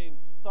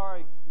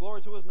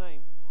 Glory to his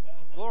name.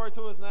 Glory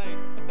to his name.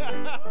 Got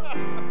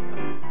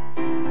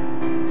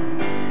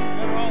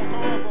her all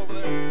tore up over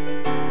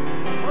there.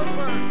 First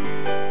verse.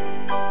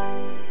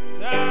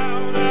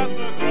 Down at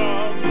the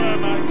cross where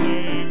my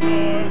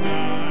Savior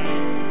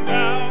died,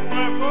 down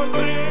where for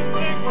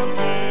cleansing from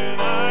sin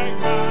I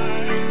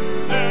cried,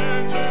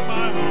 there to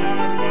my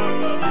heart was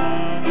the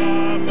blood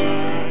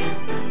applied.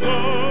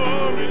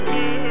 Glory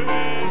to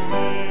his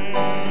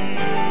name.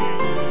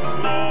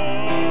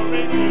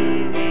 Glory to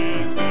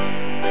his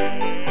name.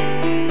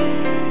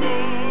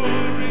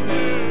 Glory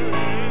to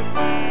his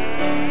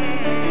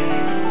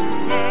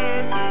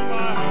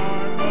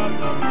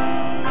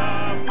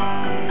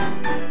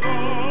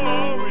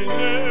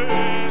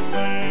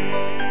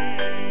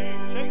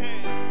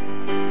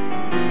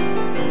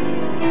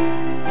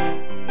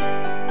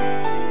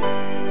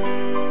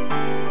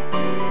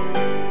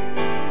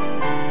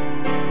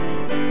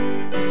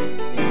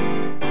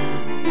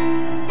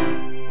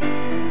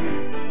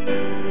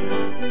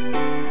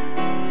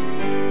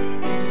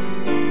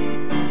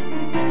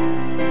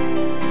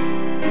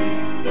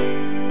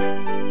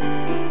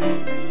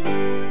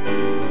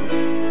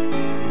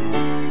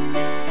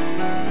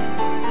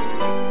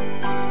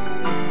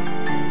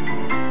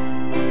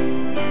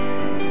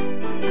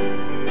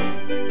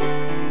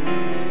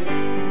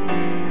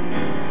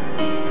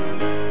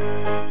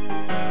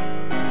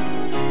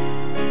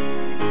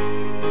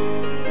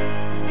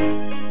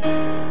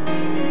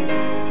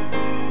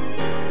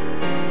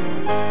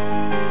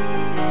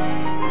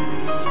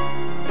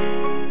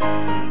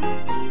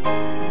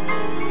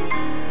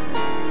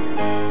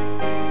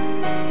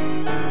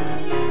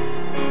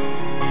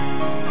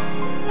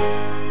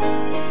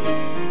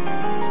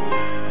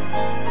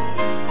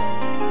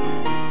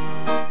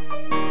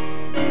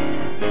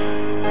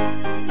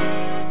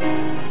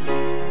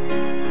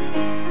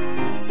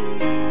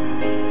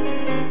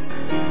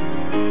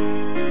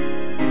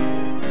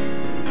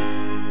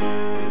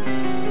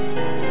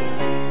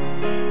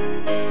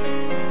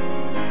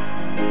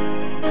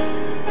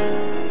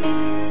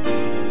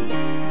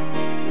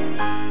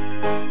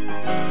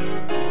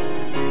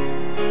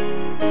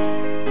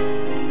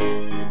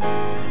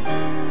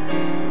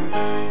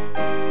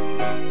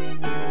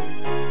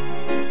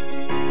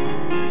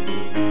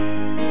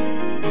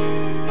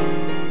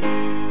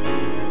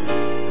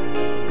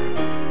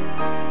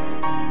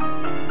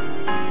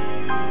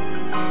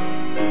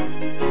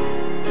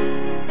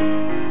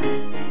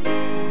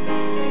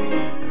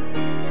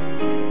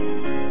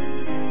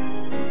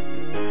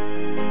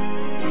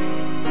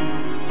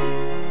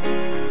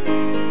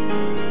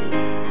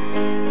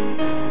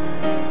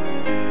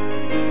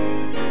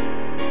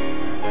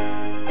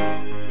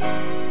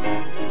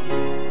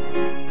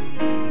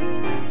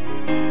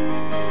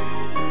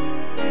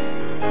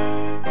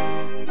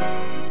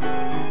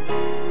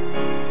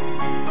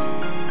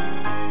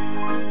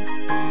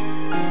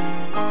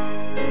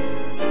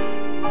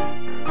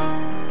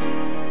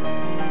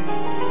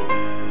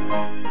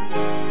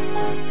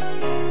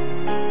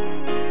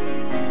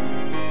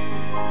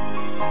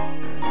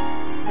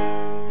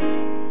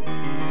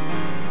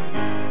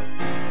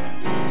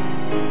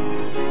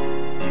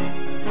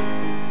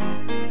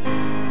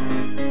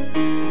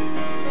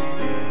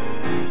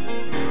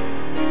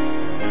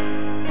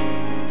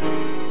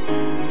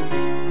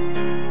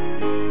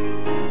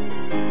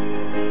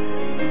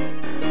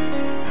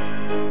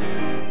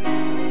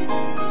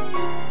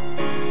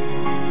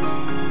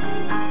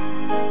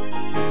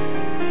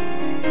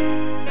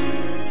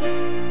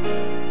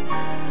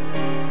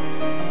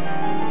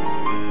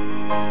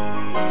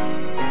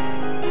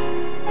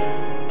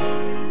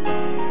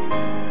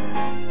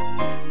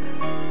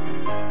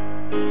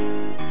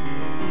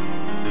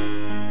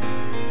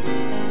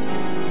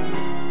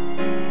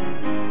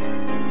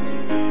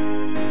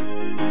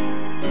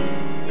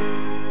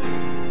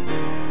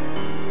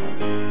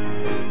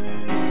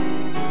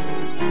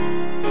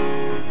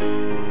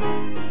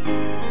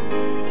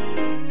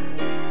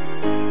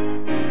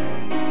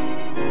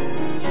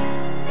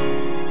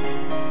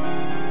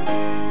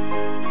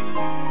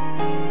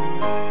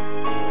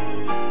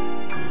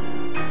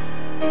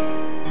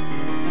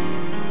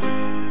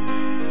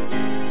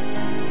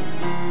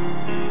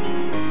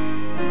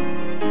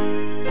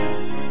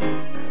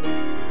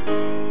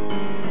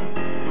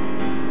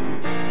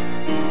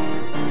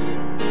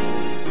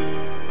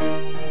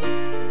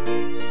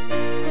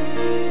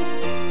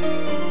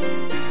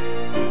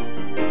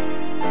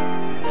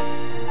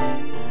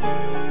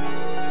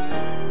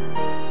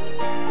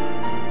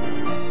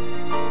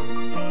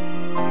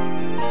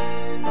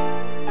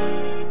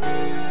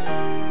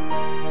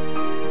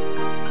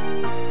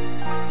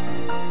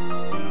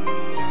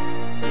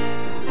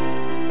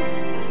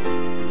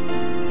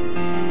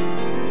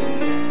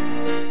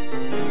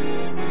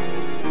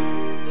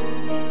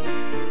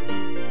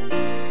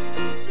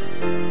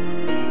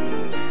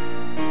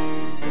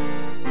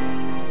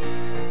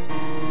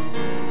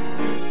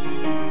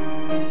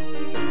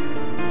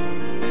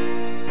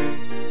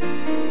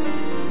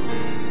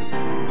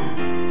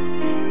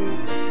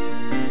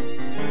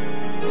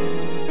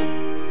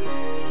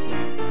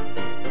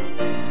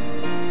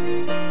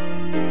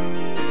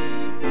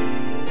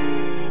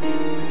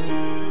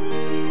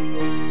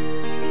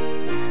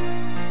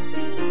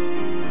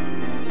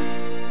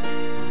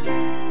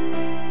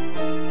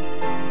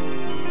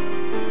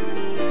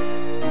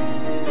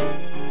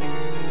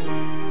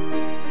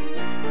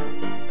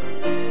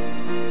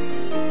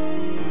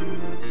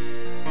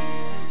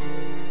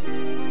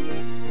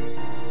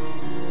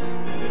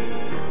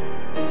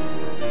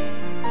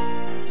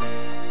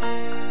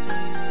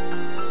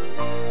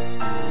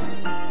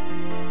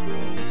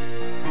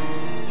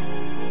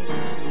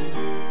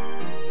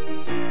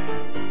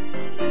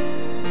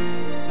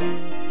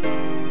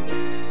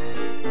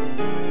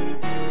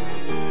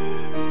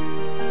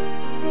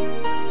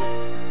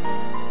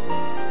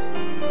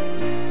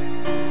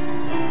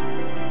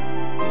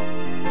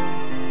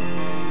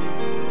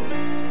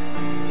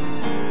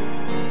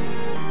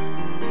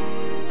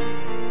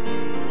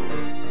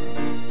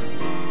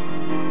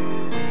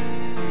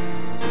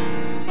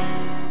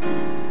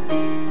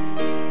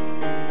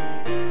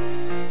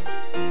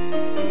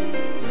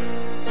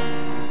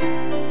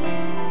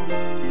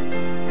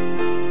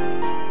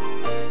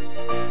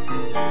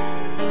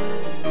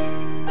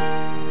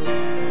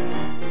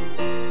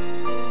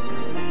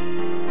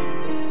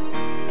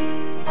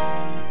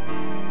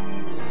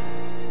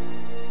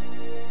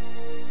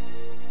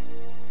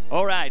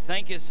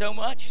so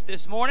much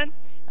this morning.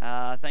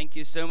 Thank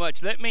you so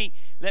much. Let me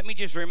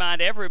just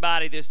remind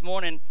everybody this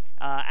morning,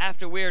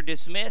 after we're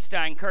dismissed,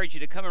 I encourage you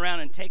to come around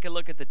and take a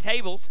look at the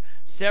tables.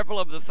 Several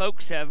of the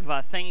folks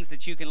have things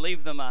that you can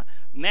leave them a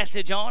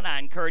message on. I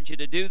encourage you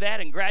to do that.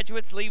 And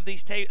graduates, leave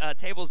these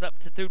tables up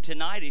through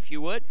tonight if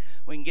you would.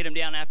 We can get them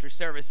down after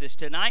services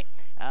tonight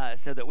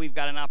so that we've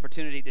got an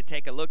opportunity to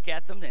take a look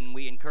at them. And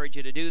we encourage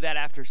you to do that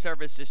after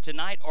services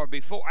tonight or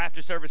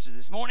after services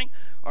this morning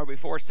or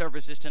before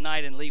services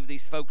tonight, and leave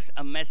these folks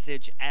a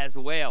message as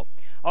well.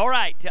 All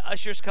right,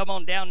 ushers, come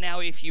on down now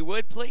if you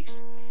would,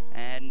 please.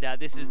 And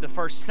this is the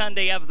first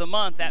Sunday of the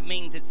month. That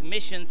means it's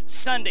Missions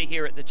Sunday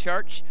here at the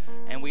church,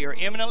 and we are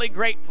eminently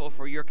grateful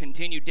for your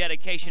continued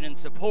dedication and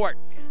support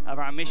of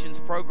our missions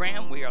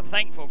program. We are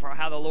thankful for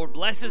how the Lord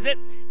blesses it,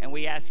 and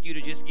we ask you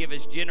to just give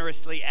as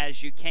generously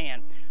as you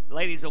can. The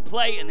ladies will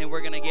play, and then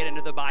we're going to get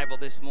into the Bible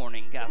this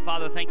morning.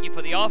 Father, thank you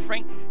for the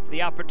offering, for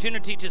the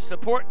opportunity to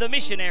support the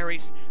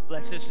missionaries.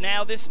 Bless us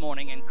now this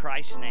morning in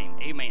Christ's name.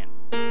 Amen.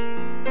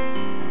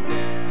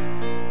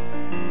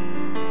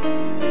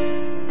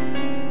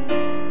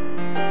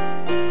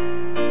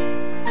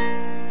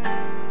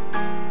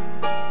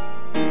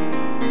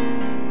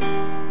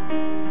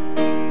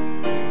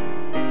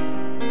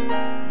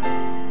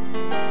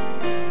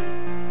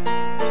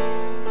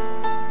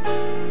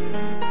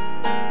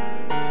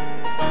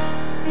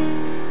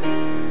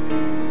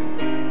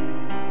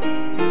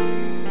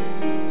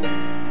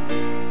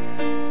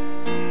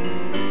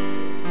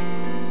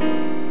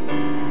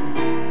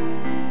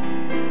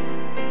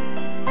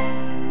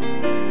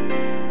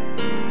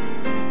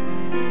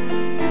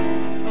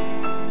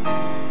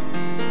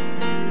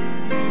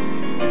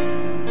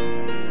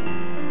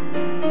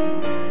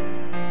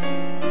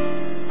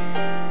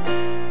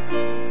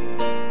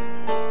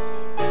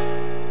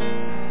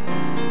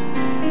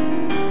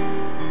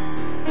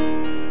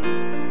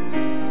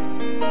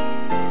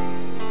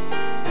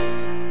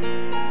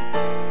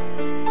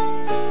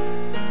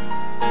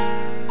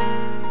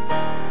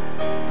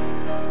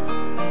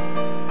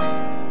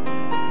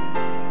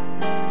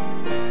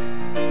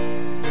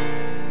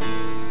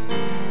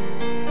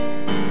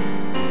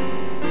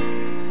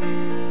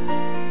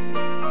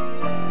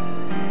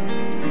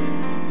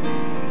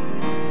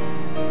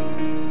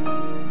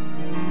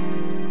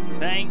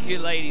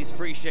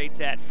 Appreciate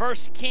that. 1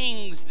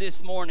 Kings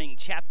this morning,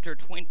 chapter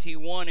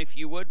 21, if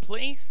you would,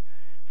 please.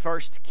 1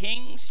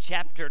 Kings,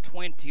 chapter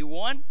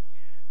 21.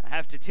 I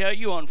have to tell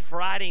you, on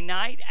Friday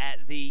night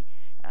at the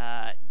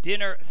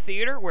dinner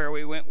theater where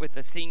we went with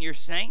the senior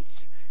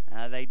saints,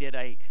 they did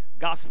a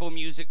gospel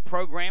music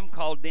program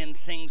called Then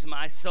Sings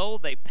My Soul.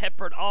 They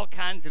peppered all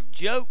kinds of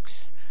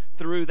jokes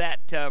through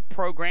that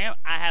program.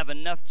 I have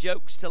enough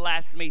jokes to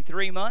last me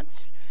 3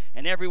 months.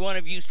 And every one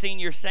of you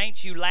senior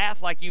saints, you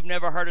laugh like you've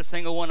never heard a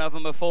single one of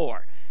them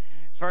before.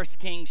 1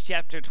 Kings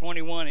chapter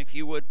 21, if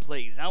you would,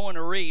 please. I want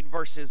to read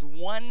verses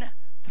 1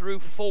 through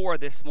 4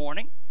 this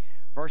morning.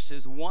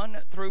 Verses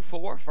 1 through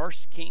 4, 1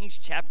 Kings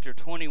chapter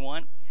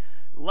 21.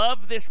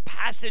 Love this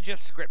passage of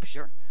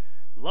Scripture.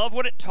 Love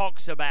what it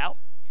talks about.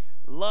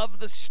 Love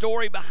the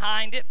story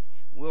behind it.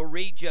 We'll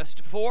read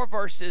just 4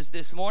 verses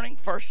this morning.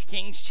 1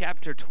 Kings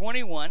chapter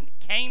 21.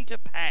 Came to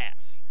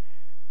pass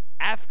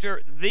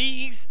after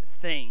these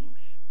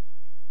things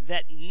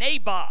that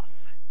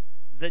Naboth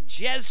the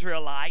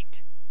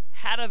Jezreelite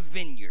had a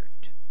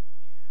vineyard,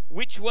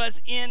 which was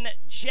in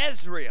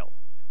Jezreel,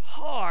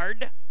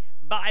 hard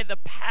by the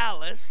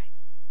palace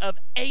of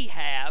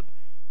Ahab,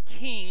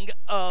 king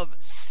of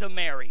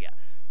Samaria.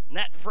 And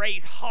that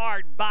phrase,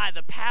 hard by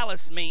the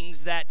palace,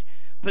 means that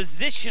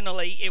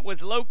positionally it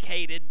was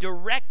located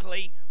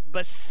directly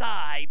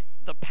beside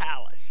the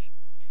palace.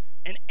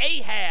 And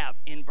Ahab,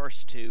 in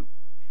verse 2,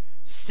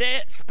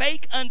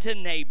 spake unto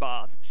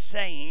Naboth,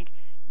 saying,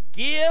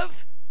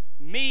 Give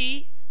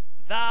me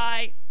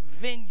thy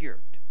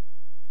vineyard,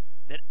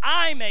 that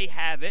I may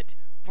have it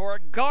for a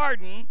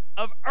garden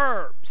of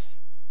herbs,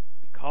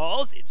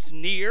 because it's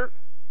near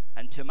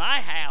unto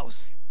my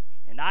house,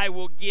 and I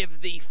will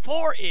give thee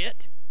for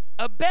it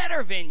a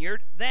better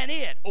vineyard than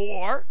it.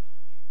 Or,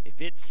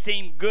 if it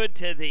seem good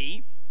to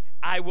thee,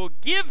 I will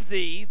give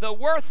thee the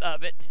worth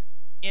of it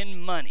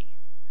in money.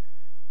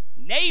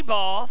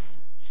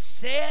 Naboth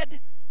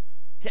said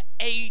to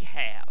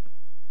Ahab,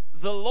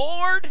 The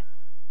Lord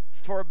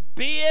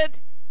forbid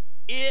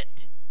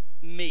it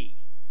me.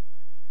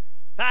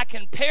 If I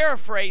can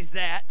paraphrase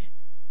that,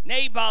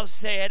 Naboth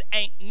said,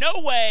 ain't no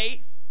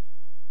way,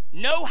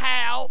 no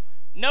how,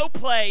 no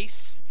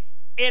place,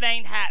 it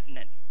ain't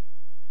happening.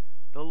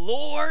 The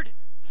Lord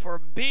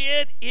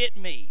forbid it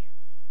me,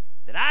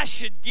 that I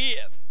should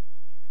give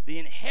the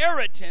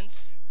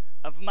inheritance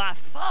of my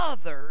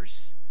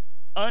fathers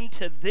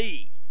unto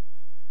thee.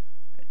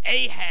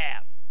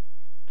 Ahab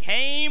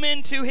came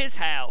into his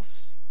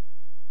house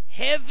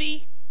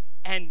heavy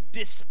and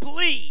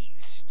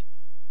displeased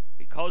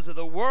because of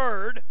the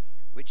word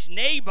which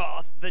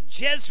Naboth the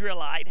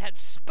Jezreelite had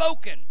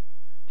spoken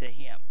to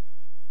him.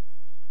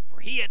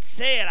 For he had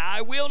said,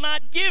 I will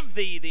not give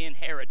thee the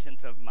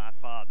inheritance of my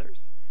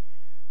fathers.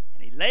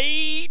 And he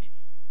laid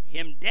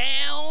him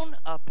down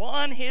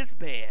upon his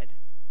bed,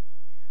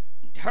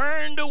 and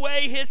turned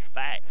away his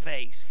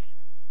face,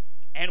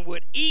 and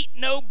would eat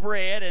no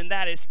bread. And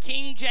that is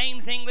King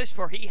James English,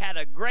 for he had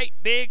a great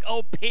big,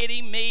 oh,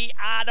 pity me,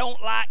 I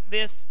don't like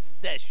this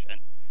session.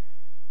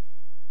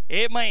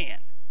 Amen.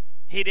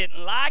 He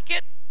didn't like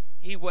it.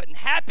 He wasn't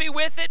happy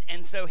with it,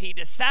 and so he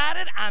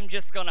decided, I'm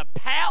just going to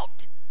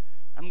pout,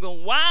 I'm going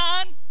to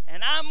whine,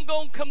 and I'm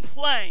going to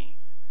complain.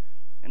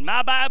 And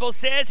my Bible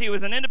says he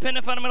was an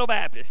independent fundamental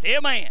Baptist.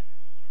 Amen.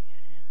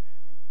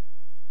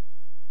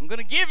 I'm going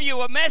to give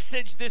you a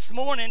message this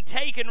morning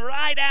taken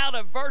right out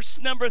of verse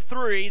number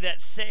 3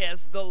 that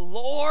says, the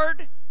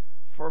Lord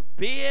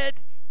forbid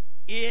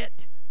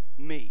it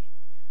me.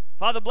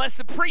 Father, bless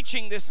the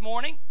preaching this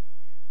morning.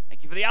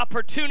 Thank you for the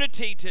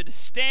opportunity to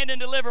stand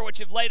and deliver what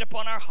you've laid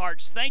upon our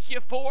hearts. Thank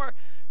you for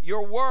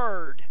your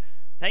word.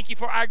 Thank you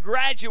for our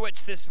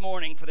graduates this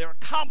morning, for their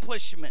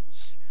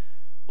accomplishments.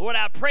 Lord,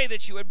 I pray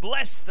that you would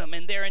bless them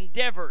in their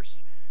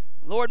endeavors.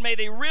 Lord, may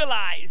they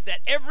realize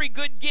that every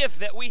good gift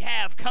that we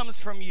have comes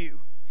from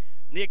you.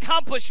 And the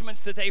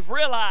accomplishments that they've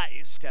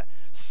realized,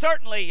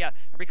 certainly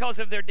because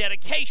of their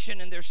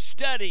dedication and their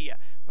study,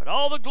 but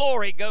all the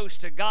glory goes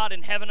to God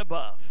in heaven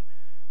above.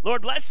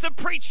 Lord, bless the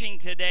preaching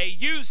today.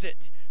 Use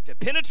it to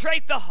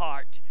penetrate the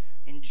heart.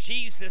 In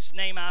Jesus'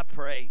 name I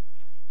pray.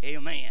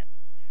 Amen.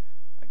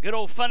 A good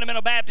old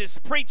fundamental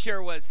Baptist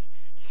preacher was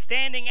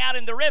standing out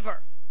in the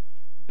river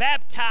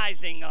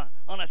baptizing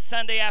on a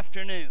Sunday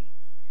afternoon.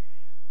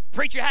 The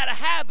preacher had a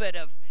habit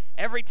of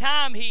every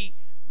time he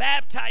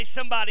baptized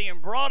somebody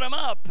and brought them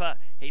up,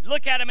 he'd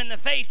look at them in the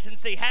face and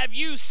say, have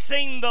you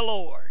seen the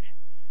Lord?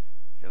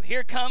 So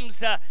here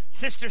comes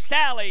Sister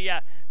Sally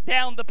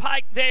down the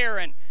pike there,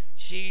 and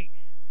she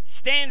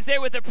stands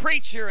there with the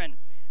preacher, and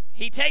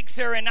he takes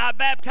her, and I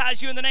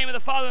baptize you in the name of the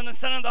Father and the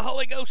Son and the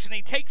Holy Ghost. And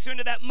he takes her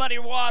into that muddy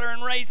water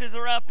and raises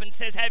her up and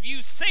says, have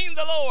you seen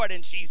the Lord?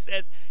 And she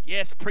says,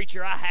 yes,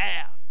 preacher, I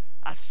have.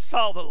 I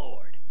saw the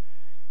Lord.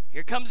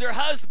 Here comes her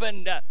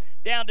husband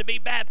down to be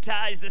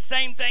baptized. The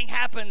same thing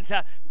happens.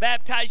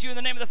 Baptize you in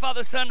the name of the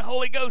Father, Son,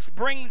 Holy Ghost.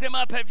 Brings him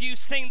up. Have you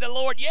seen the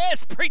Lord?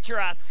 Yes,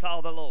 preacher, I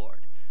saw the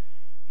Lord.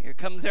 Here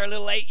comes our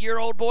little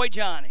 8-year-old boy,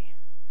 Johnny,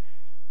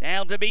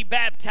 down to be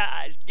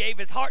baptized. Gave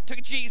his heart to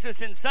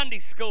Jesus in Sunday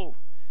school.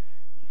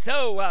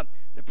 So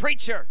the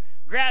preacher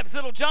grabs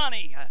little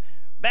Johnny,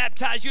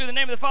 baptize you in the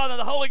name of the Father and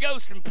the Holy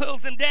Ghost, and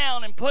pulls him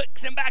down and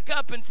puts him back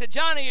up and said,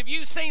 Johnny, have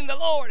you seen the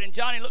Lord? And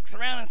Johnny looks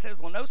around and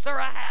says, well, no, sir,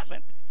 I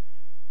haven't.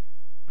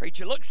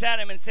 Preacher looks at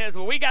him and says,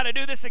 well, we got to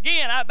do this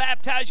again. I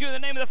baptize you in the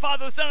name of the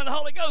Father, the Son, and the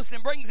Holy Ghost,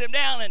 and brings him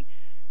down. And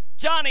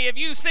Johnny, have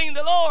you seen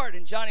the Lord?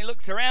 And Johnny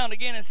looks around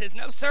again and says,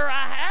 no, sir,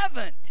 I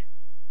haven't.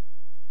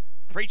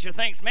 Preacher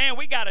thinks, man,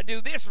 we got to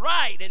do this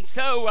right. And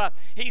so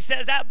he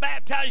says, I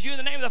baptize you in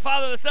the name of the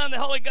Father, the Son, the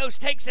Holy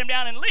Ghost, takes him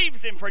down and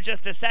leaves him for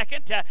just a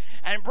second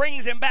and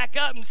brings him back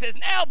up and says,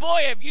 now,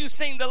 boy, have you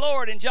seen the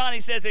Lord? And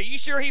Johnny says, are you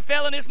sure he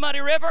fell in this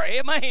muddy river?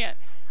 Amen.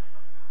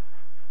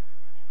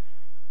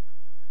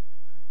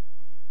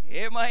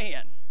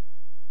 Amen.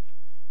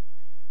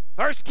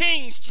 1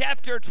 Kings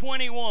chapter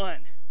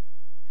 21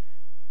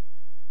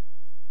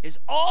 is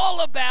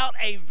all about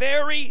a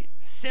very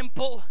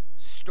simple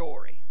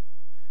story.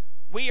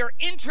 We are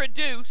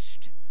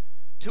introduced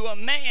to a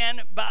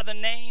man by the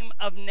name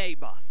of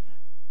Naboth.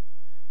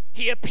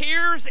 He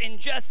appears in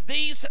just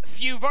these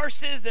few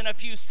verses and a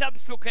few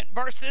subsequent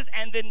verses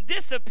and then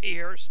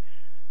disappears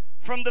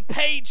from the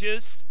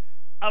pages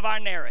of our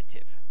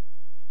narrative.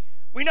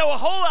 We know a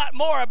whole lot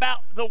more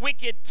about the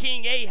wicked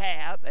King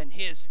Ahab and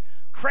his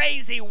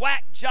crazy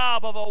whack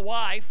job of a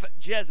wife,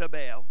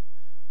 Jezebel.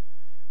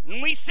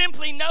 And we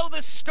simply know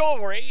the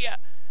story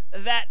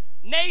that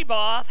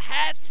Naboth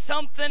had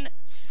something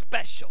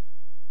special,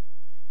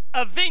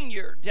 a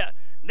vineyard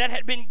that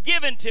had been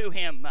given to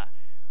him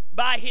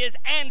by his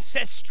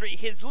ancestry,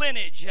 his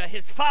lineage,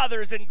 his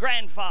fathers and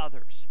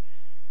grandfathers.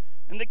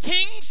 And the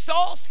king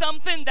saw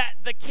something that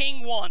the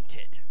king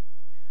wanted.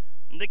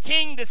 And the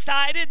king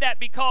decided that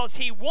because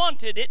he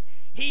wanted it,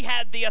 he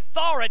had the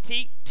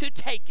authority to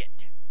take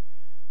it.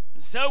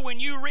 So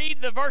when you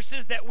read the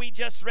verses that we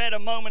just read a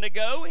moment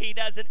ago, he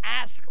doesn't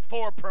ask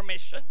for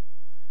permission.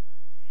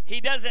 He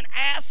doesn't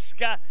ask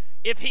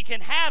if he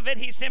can have it.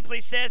 He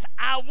simply says,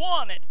 I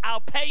want it.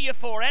 I'll pay you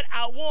for it.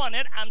 I want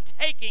it. I'm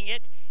taking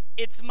it.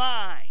 It's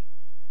mine.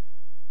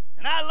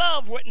 And I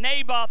love what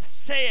Naboth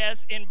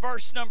says in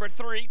verse number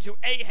 3 to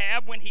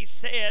Ahab when he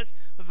says,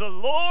 the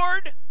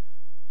Lord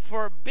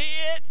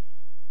forbid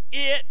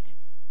it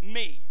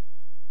me.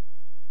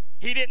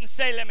 He didn't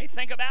say, let me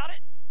think about it.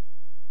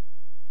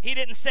 He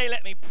didn't say,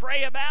 let me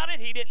pray about it.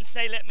 He didn't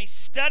say, let me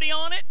study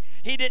on it.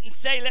 He didn't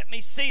say, let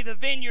me see the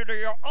vineyard or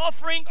your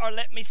offering, or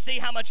let me see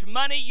how much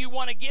money you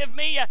want to give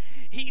me.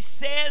 He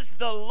says,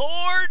 the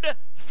Lord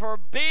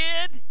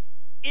forbid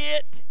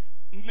it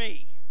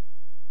me.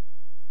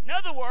 In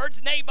other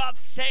words, Naboth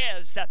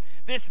says,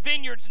 this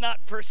vineyard's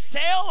not for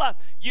sale.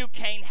 You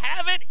can't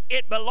have it.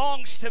 It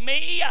belongs to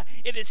me.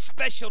 It is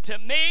special to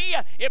me.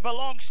 It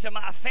belongs to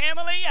my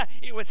family.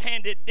 It was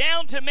handed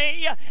down to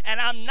me,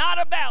 and I'm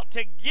not about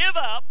to give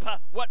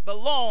up what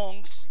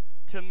belongs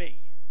to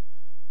me.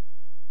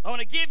 I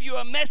want to give you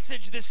a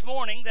message this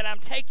morning that I'm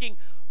taking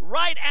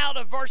right out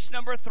of verse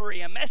number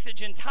 3, a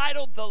message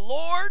entitled, "The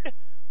Lord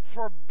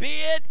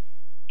Forbid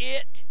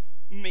It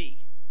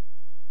Me."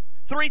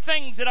 3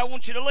 things that I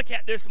want you to look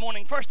at this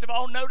morning. First of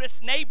all,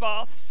 notice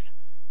Naboth's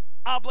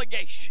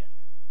obligation.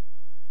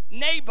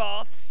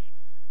 Naboth's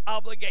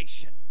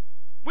obligation.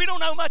 We don't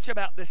know much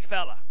about this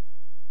fella.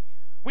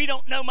 We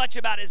don't know much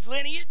about his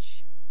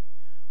lineage.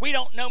 We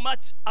don't know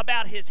much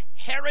about his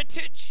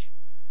heritage.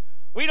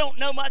 We don't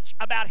know much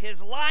about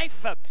his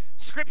life.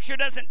 Scripture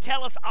doesn't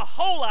tell us a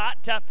whole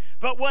lot,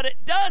 but what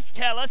it does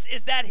tell us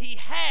is that he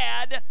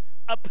had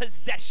a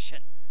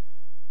possession.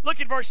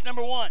 Look at verse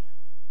number 1.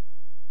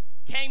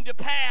 Came to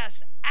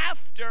pass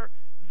after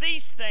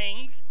these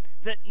things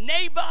that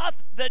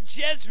Naboth the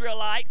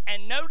Jezreelite,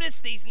 and notice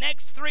these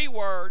next 3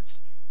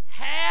 words,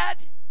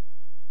 had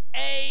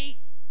a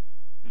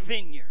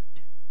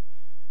vineyard.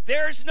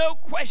 There's no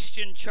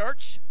question,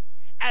 church,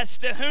 as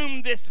to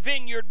whom this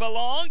vineyard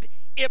belonged.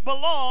 It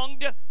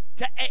belonged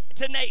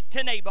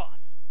to Naboth.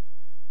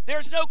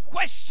 There's no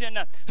question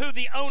who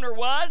the owner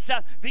was.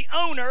 The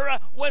owner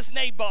was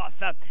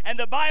Naboth. And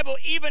the Bible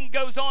even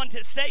goes on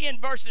to say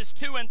in verses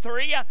 2 and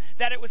 3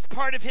 that it was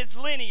part of his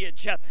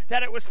lineage,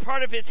 that it was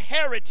part of his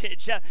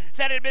heritage,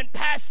 that it had been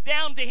passed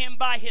down to him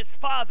by his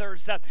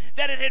fathers,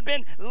 that it had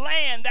been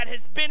land that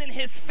has been in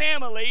his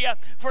family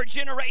for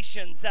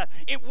generations.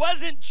 It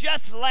wasn't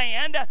just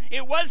land.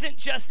 It wasn't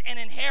just an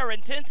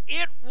inheritance.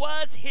 It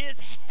was his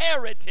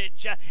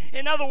heritage.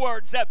 In other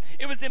words,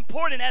 it was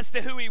important as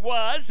to who he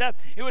was.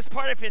 It was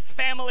part of his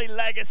family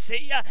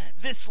legacy.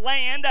 This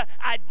land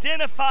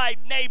identified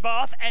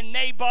Naboth and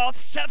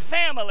Naboth's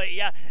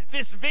family.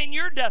 This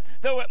vineyard,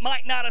 though it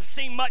might not have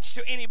seemed much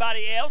to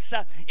anybody else,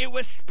 it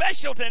was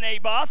special to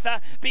Naboth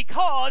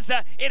because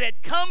it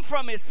had come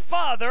from his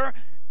father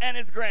and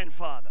his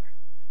grandfather.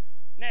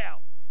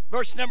 Now,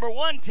 verse number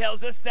 1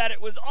 tells us that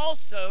it was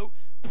also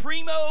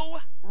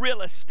primo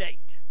real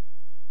estate.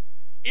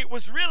 It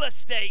was real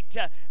estate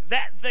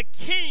that the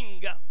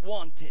king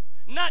wanted.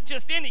 Not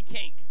just any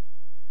king.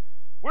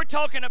 We're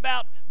talking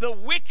about the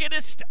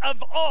wickedest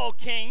of all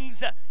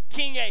kings,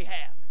 King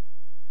Ahab.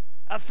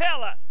 A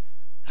fella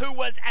who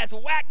was as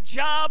whack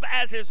job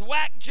as his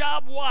whack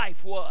job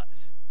wife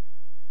was.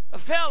 A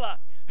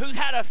fella who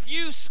had a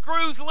few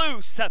screws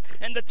loose,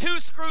 and the 2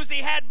 screws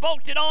he had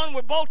bolted on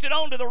were bolted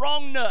on to the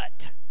wrong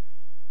nut.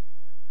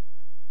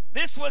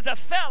 This was a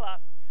fella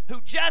who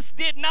just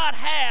did not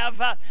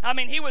have,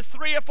 he was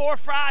 3 or 4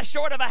 fries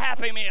short of a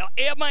Happy Meal.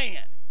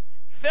 Amen.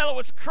 This fella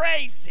was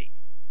crazy.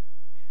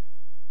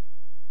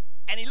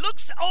 And he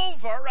looks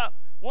over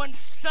one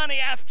sunny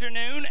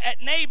afternoon at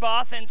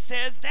Naboth and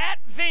says, that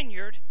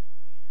vineyard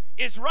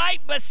is right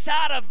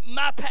beside of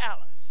my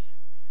palace.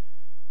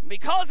 And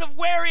because of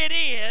where it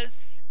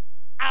is,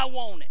 I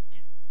want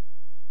it.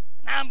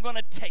 And I'm going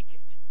to take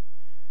it.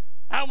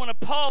 I want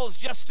to pause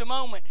just a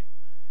moment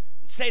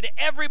and say to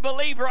every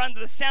believer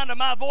under the sound of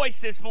my voice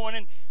this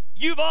morning,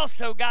 you've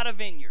also got a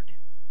vineyard.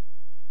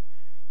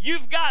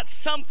 You've got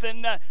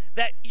something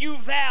that you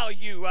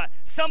value,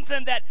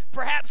 something that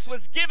perhaps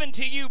was given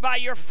to you by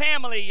your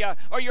family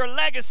or your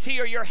legacy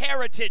or your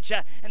heritage,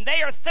 and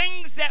they are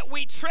things that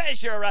we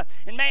treasure.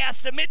 And may I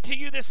submit to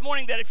you this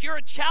morning that if you're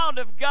a child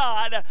of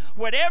God,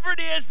 whatever it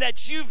is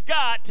that you've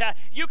got,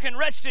 you can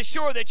rest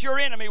assured that your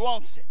enemy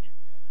wants it.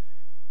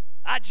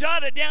 I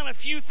jotted down a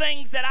few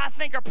things that I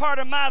think are part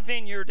of my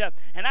vineyard,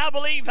 and I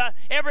believe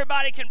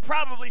everybody can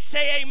probably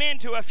say amen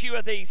to a few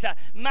of these.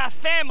 My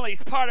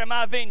family's part of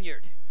my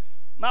vineyard.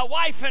 My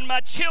wife and my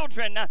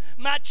children,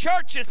 my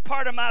church is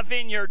part of my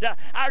vineyard,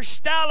 our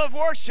style of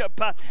worship,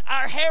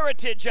 our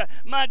heritage,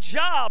 my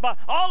job,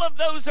 all of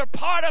those are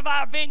part of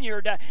our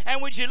vineyard.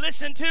 And would you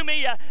listen to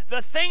me?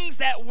 The things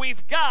that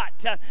we've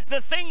got,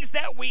 the things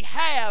that we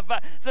have,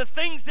 the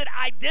things that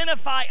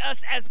identify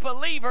us as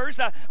believers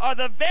are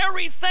the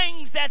very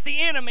things that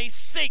the enemy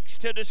seeks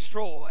to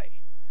destroy.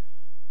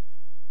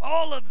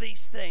 All of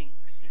these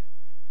things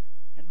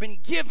had been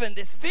given,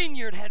 this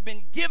vineyard had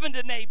been given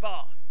to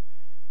Naboth.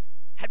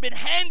 Had been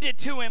handed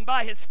to him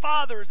by his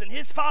fathers and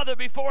his father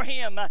before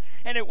him.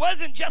 And it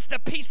wasn't just a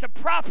piece of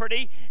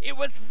property, it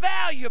was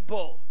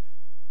valuable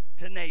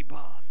to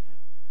Naboth.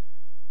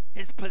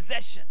 His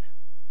possession.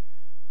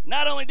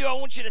 Not only do I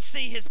want you to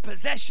see his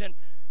possession,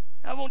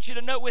 I want you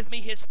to note with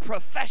me his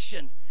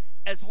profession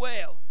as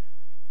well.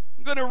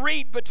 I'm going to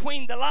read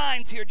between the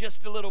lines here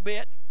just a little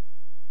bit,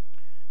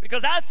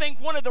 because I think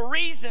one of the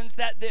reasons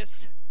that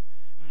this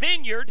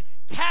vineyard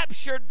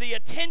captured the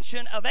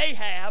attention of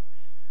Ahab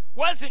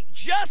wasn't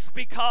just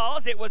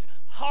because it was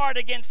hard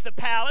against the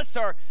palace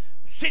or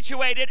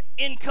situated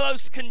in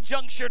close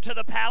conjuncture to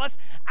the palace.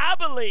 I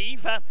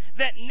believe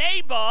that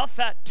Naboth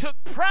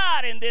took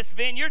pride in this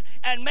vineyard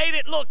and made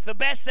it look the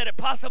best that it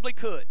possibly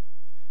could.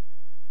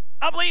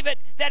 I believe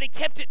that he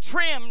kept it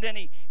trimmed and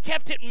he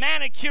kept it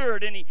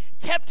manicured and he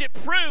kept it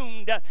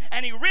pruned,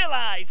 and he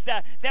realized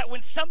that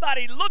when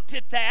somebody looked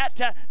at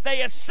that,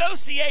 they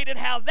associated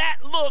how that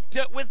looked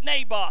with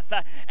Naboth.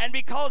 And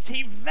because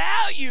he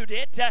valued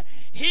it,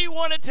 he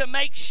wanted to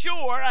make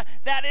sure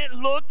that it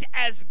looked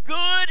as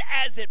good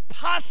as it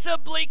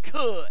possibly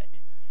could.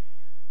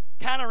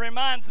 Kind of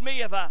reminds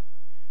me of a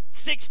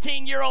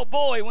 16-year-old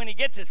boy when he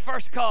gets his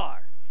first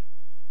car.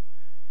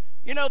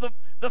 You know, the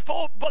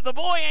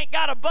boy ain't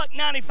got a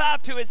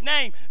 $1.95 to his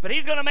name, but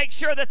he's going to make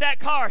sure that that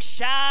car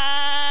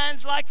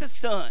shines like the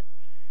sun.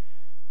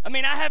 I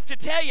mean, I have to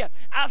tell you,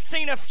 I've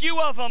seen a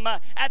few of them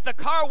at the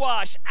car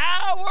wash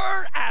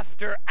hour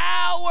after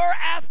hour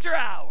after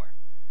hour.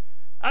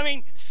 I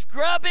mean,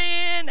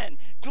 scrubbing and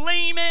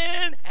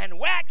gleaming and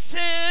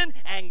waxing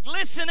and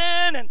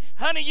glistening. And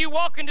honey, you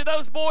walk into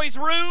those boys'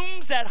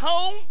 rooms at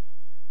home,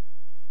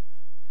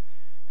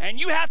 and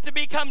you have to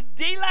become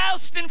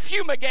deloused and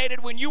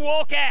fumigated when you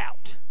walk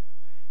out.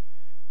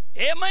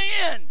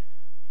 Amen.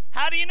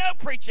 How do you know,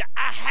 preacher?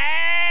 I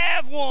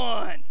have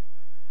one.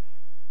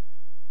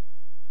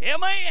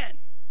 Amen.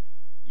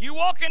 You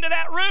walk into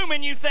that room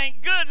and you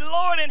think, good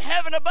Lord in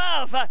heaven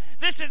above,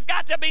 this has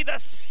got to be the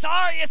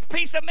sorriest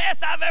piece of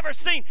mess I've ever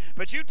seen.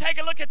 But you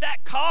take a look at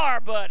that car,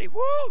 buddy.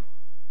 Woo!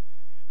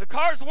 The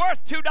car's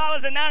worth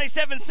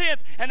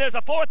 $2.97, and there's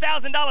a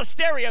 $4,000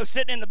 stereo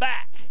sitting in the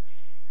back.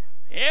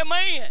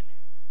 Amen.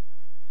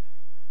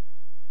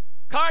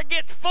 Car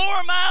gets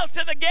 4 miles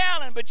to the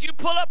gallon, but you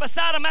pull up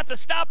beside them at the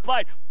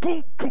stoplight.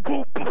 Boom, boom,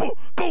 boom, boom,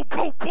 boom,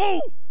 boom,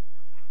 boom.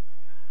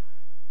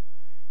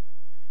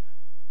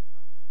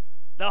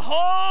 The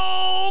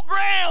whole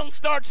ground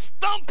starts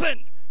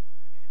thumping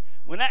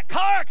when that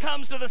car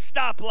comes to the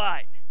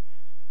stoplight.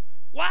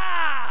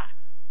 Why?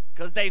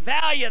 Because they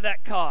value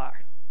that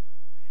car.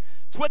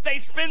 It's what they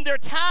spend their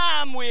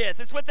time with.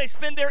 It's what they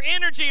spend their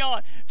energy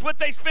on. It's what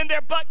they spend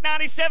their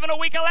 $1.97 a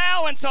week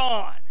allowance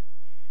on.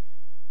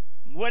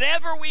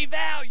 Whatever we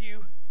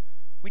value,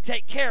 we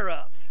take care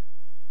of.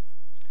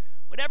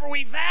 Whatever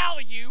we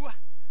value,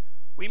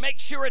 we make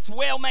sure it's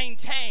well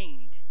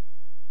maintained.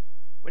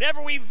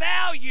 Whatever we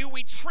value,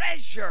 we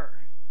treasure.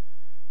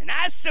 And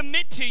I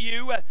submit to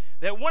you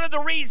that one of the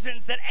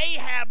reasons that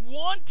Ahab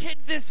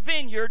wanted this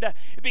vineyard,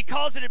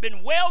 because it had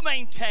been well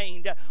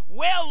maintained,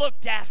 well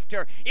looked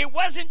after. It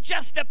wasn't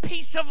just a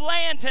piece of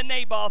land to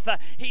Naboth.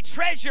 He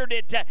treasured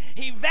it.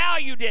 He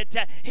valued it.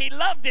 He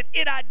loved it.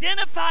 It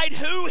identified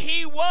who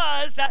he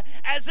was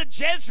as a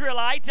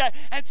Jezreelite.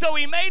 And so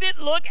he made it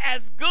look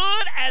as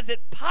good as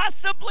it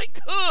possibly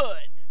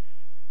could.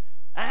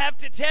 I have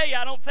to tell you,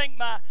 I don't think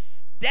my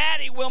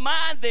daddy will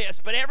mind this,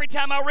 but every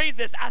time I read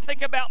this, I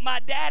think about my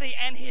daddy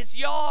and his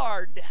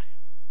yard.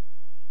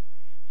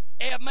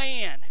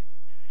 Amen.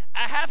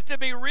 I have to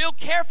be real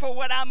careful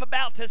what I'm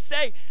about to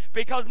say,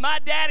 because my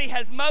daddy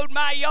has mowed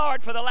my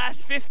yard for the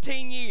last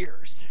 15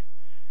 years.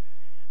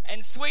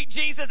 And sweet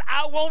Jesus,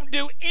 I won't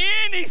do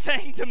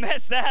anything to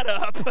mess that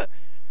up.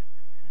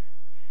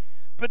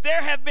 But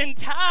there have been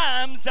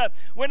times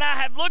when I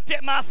have looked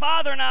at my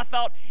father and I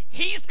thought,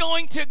 he's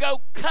going to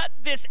go cut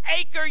this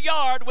acre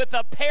yard with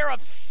a pair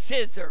of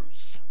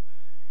scissors.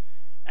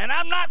 And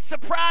I'm not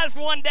surprised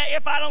one day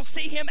if I don't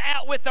see him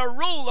out with a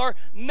ruler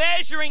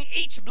measuring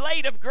each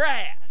blade of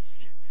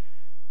grass.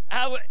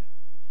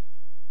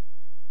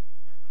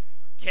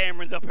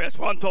 Cameron's up here, that's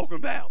what I'm talking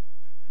about.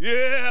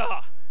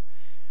 Yeah.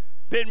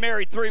 Been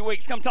married 3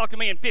 weeks. Come talk to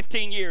me in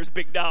 15 years,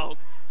 big dog.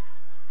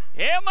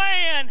 Yeah,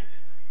 man.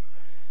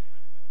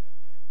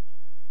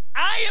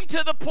 I am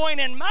to the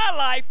point in my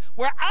life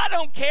where I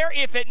don't care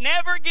if it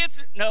never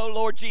gets, no,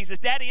 Lord Jesus,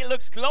 Daddy, it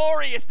looks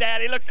glorious,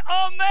 Daddy. It looks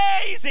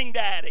amazing,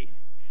 Daddy.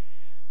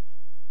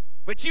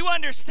 But you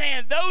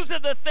understand, those are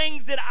the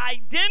things that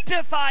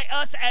identify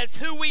us as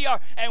who we are,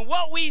 and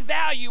what we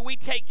value, we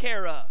take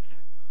care of.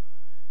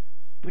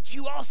 But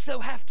you also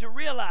have to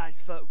realize,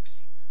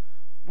 folks,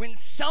 when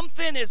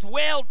something is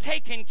well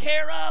taken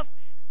care of,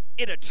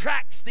 it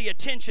attracts the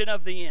attention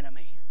of the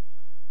enemy.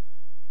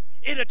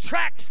 It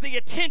attracts the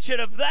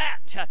attention of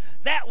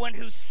that one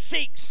who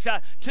seeks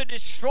to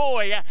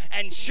destroy.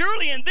 And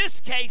surely in this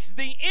case,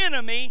 the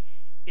enemy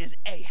is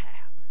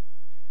Ahab.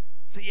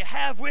 So you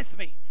have with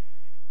me,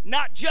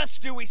 not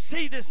just do we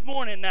see this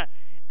morning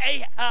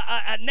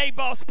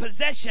Naboth's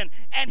possession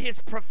and his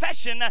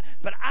profession,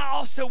 but I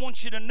also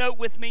want you to note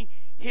with me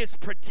his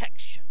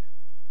protection.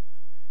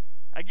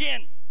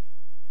 Again,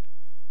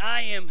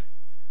 I am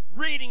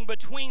reading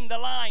between the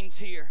lines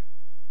here.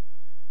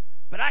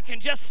 But I can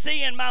just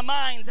see in my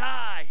mind's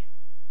eye,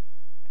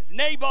 as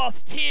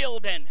Naboth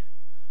tilled and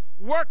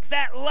worked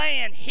that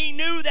land, he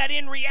knew that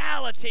in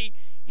reality,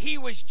 he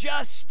was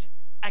just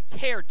a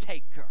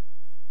caretaker.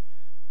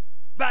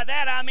 By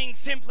that I mean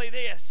simply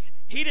this: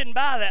 he didn't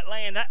buy that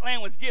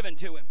land was given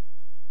to him.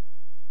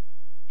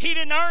 He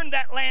didn't earn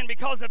that land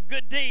because of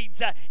good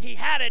deeds. He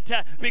had it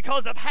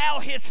because of how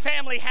his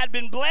family had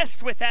been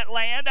blessed with that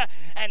land.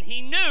 And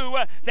he knew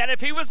that if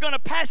he was going to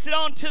pass it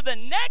on to the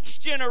next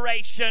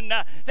generation,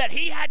 that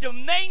he had to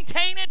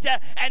maintain it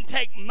and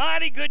take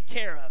mighty good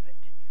care of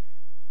it.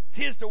 was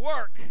his to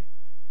work.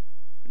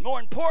 But more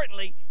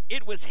importantly,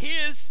 it was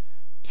his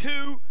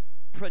to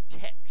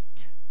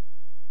protect.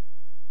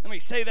 Let me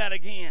say that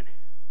again.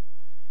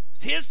 It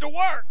was his to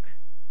work,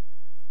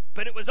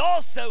 but it was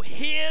also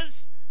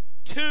his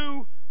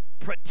to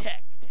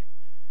protect.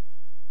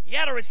 He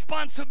had a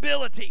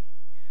responsibility,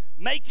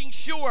 making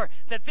sure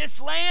that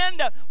this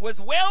land was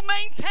well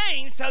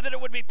maintained so that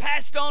it would be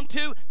passed on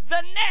to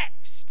the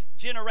next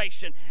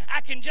generation.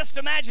 I can just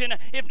imagine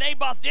if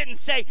Naboth didn't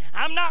say,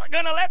 I'm not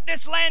going to let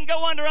this land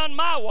go under on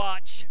my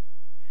watch.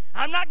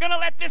 I'm not going to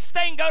let this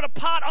thing go to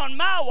pot on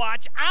my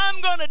watch.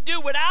 I'm going to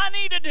do what I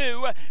need to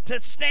do to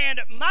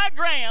stand my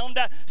ground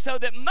so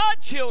that my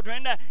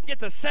children get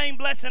the same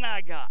blessing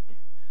I got.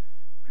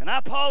 Can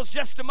I pause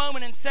just a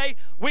moment and say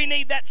we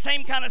need that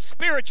same kind of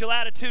spiritual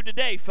attitude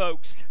today,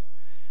 folks?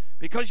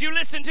 Because you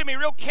listen to me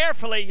real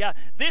carefully,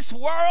 this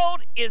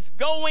world is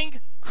going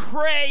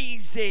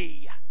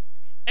crazy.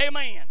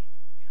 Amen.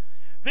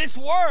 This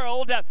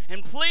world,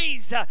 and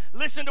please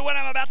listen to what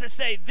I'm about to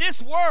say,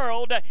 this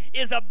world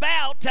is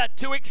about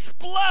to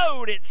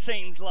explode, it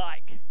seems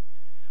like.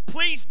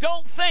 Please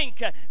don't think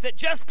that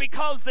just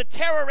because the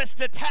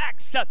terrorist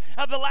attacks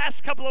of the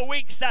last couple of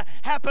weeks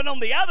happen on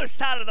the other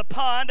side of the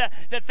pond,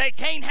 that they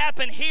can't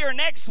happen here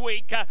next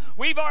week.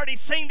 We've already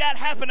seen that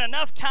happen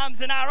enough times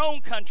in our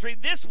own country.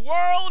 This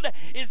world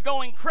is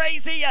going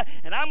crazy,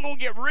 and I'm going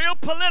to get real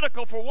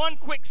political for one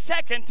quick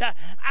second.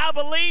 I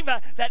believe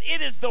that it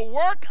is the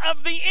work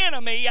of the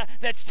enemy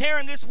that's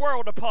tearing this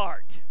world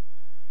apart.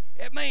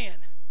 Amen.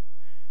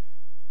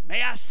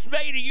 May I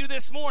say to you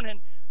this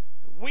morning,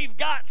 we've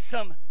got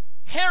some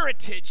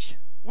heritage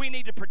we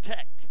need to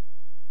protect.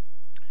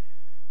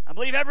 I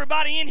believe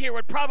everybody in here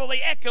would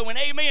probably echo an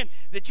amen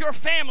that your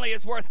family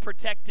is worth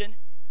protecting.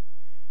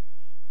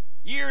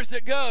 Years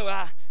ago,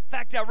 in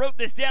fact, I wrote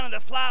this down in the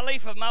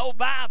flyleaf of my old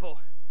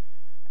Bible.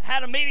 I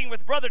had a meeting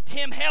with Brother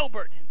Tim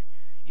Helbert. And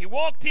he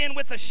walked in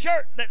with a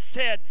shirt that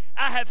said,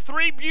 I have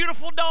 3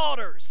 beautiful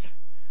daughters,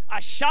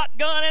 a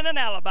shotgun, and an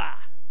alibi.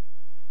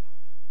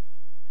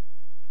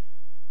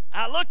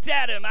 I looked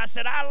at him. I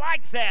said, I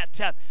like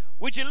that.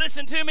 Would you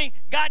listen to me?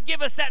 God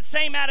give us that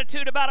same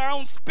attitude about our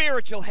own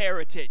spiritual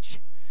heritage.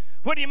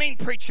 What do you mean,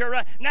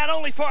 preacher? Not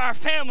only for our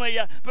family,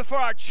 but for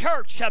our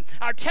church,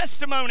 our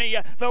testimony,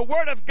 the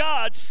Word of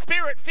God,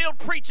 Spirit-filled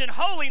preaching,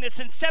 holiness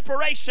and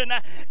separation.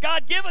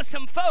 God, give us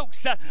some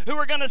folks who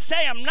are going to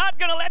say, I'm not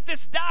going to let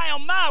this die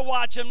on my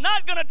watch. I'm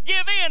not going to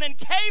give in and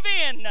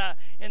cave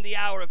in the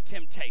hour of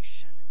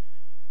temptation.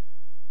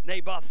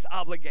 Naboth's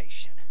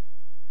obligation.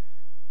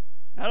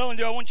 Not only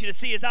do I want you to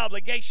see his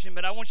obligation,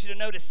 but I want you to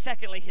notice,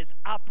 secondly, his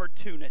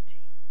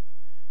opportunity.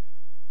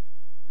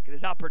 Look at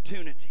his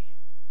opportunity.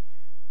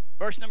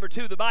 Verse number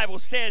 2, the Bible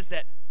says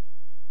that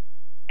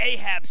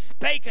Ahab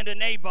spake unto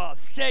Naboth,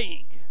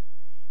 saying,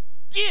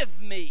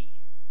 give me.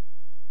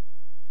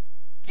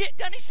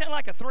 Doesn't he sound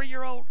like a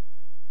 3-year-old?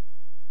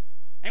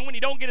 And when he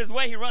don't get his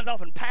way, he runs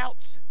off and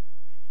pouts.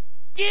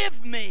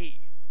 Give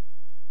me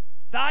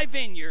thy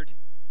vineyard,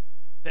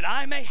 that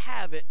I may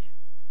have it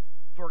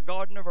for a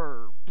garden of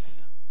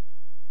herbs.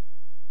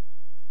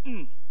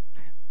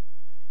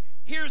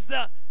 Here's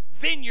the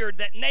vineyard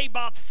that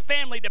Naboth's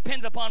family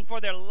depends upon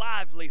for their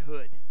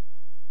livelihood.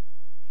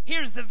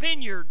 Here's the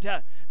vineyard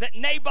that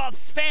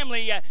Naboth's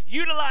family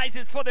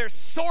utilizes for their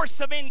source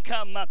of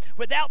income.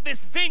 Without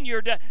this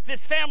vineyard,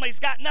 this family's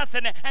got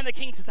nothing. And the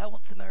king says, I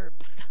want some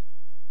herbs.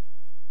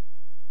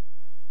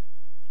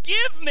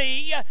 Give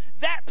me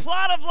that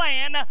plot of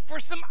land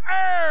for some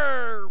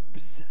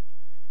herbs.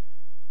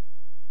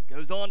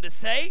 Goes on to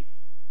say,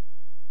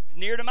 it's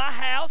near to my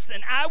house,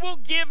 and I will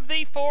give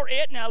thee for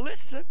it, now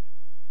listen,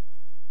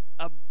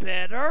 a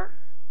better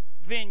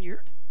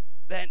vineyard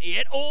than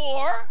it,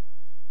 or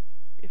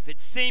if it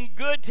seem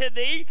good to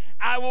thee,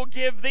 I will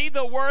give thee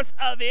the worth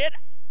of it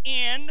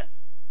in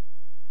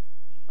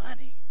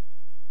money.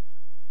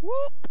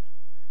 Whoop.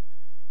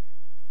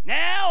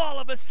 Now, all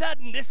of a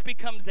sudden, this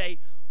becomes a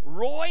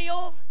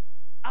royal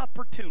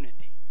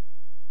opportunity.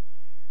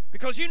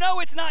 Because you know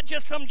it's not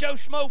just some Joe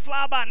Schmo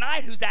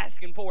fly-by-night who's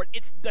asking for it.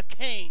 It's the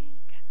king.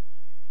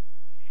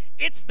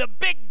 It's the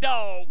big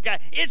dog.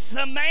 It's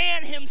the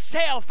man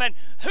himself. And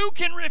who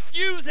can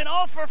refuse an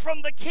offer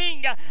from the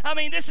king? I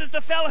mean, this is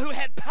the fellow who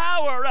had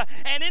power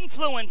and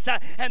influence.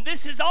 And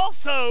this is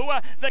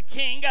also the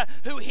king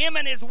who him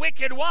and his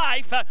wicked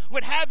wife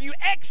would have you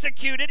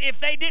executed if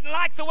they didn't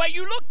like the way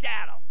you looked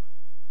at them.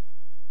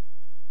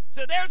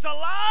 So there's a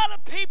lot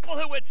of people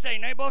who would say,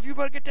 Naboth, you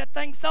better get that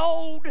thing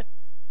sold.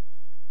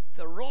 It's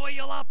a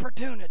royal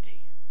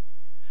opportunity.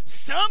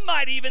 Some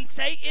might even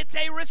say it's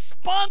a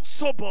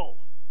responsible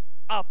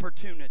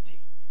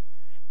opportunity.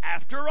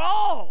 After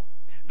all,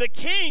 the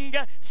king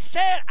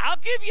said, I'll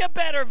give you a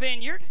better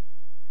vineyard.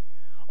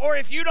 or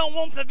if you don't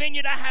want the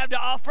vineyard I have to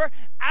offer,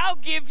 I'll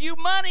give you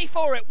money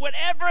for it.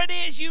 Whatever it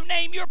is, you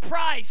name your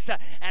price.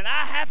 And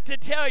I have to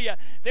tell you,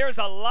 there's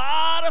a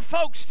lot of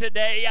folks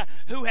today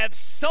who have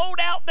sold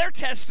out their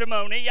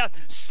testimony,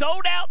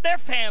 sold out their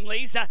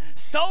families,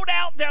 sold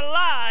out their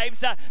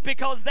lives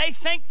because they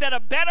think that a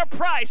better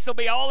price will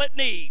be all it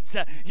needs.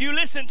 You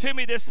listen to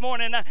me this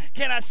morning.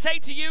 Can I say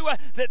to you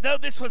that though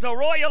this was a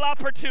royal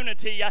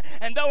opportunity,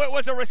 and though it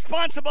was a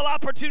responsible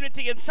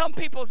opportunity in some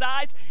people's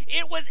eyes,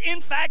 it was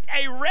in fact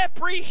a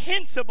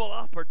reprehensible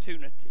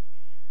opportunity.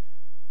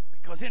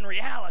 Because in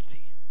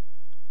reality,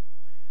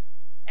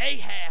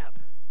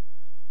 Ahab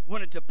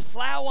wanted to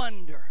plow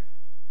under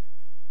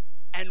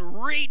and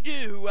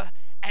redo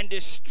and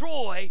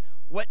destroy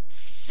what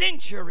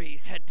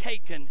centuries had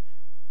taken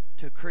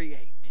to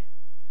create.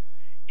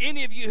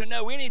 Any of you who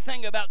know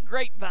anything about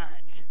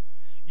grapevines,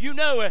 you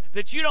know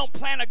that you don't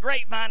plant a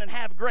grapevine and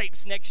have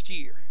grapes next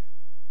year.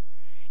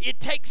 It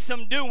takes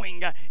some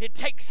doing. It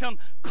takes some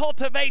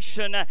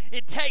cultivation. And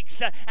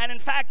in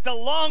fact, the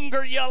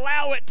longer you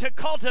allow it to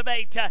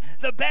cultivate,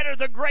 the better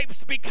the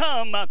grapes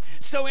become.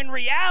 So in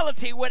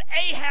reality, what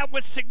Ahab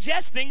was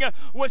suggesting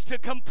was to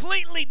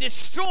completely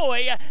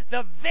destroy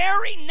the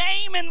very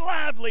name and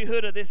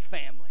livelihood of this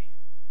family.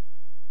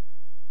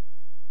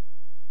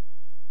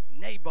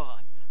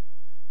 Naboth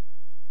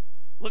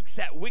looks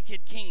that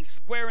wicked king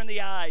square in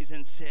the eyes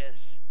and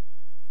says,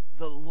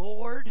 "The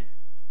Lord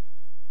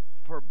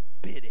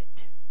forbid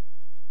it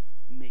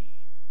me."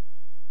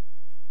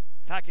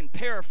 If I can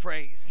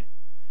paraphrase,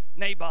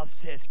 Naboth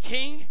says,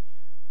 "King,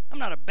 I'm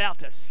not about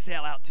to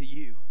sell out to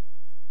you.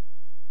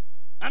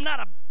 I'm not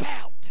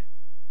about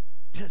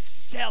to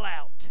sell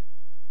out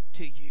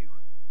to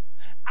you."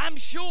 I'm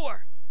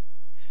sure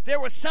there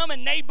were some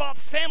in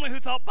Naboth's family who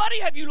thought,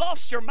 "Buddy, have you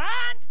lost your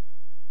mind?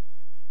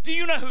 Do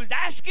you know who's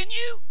asking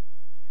you?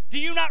 Do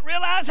you not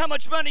realize how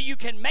much money you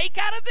can make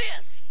out of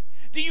this?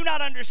 Do you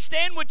not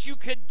understand what you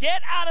could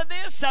get out of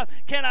this?"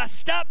 Can I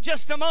stop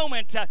just a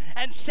moment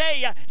and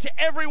say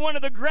to every one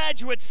of the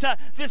graduates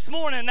this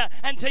morning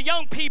and to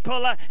young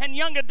people and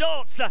young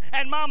adults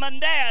and mom and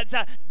dads,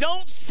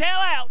 don't sell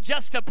out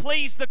just to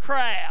please the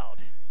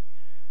crowd.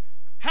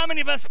 How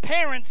many of us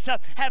parents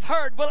have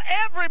heard, "Well,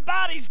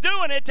 everybody's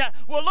doing it."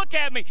 Well, look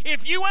at me.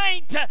 If you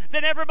ain't,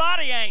 then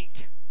everybody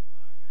ain't.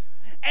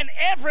 And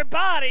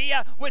everybody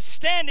was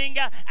standing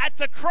at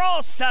the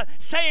cross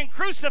saying,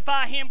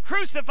 "Crucify him,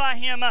 crucify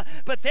him."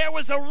 But there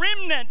was a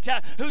remnant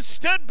who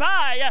stood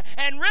by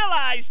and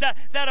realized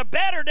that a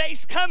better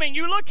day's coming.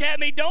 You look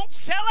at me, don't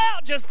sell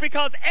out just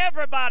because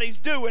everybody's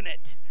doing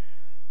it.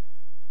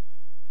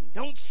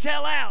 Don't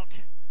sell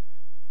out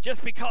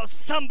just because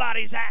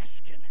somebody's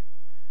asking.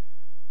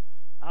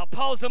 I'll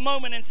pause a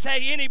moment and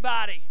say,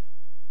 anybody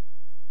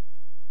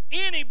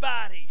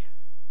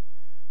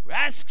who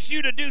asks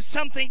you to do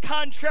something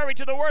contrary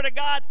to the Word of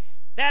God,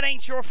 that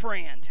ain't your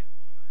friend.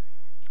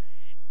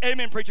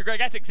 Amen, Preacher Greg.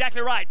 That's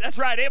exactly right. That's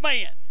right.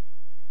 Amen.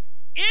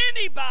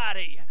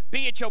 Anybody,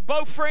 be it your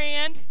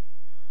boyfriend,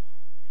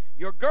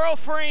 your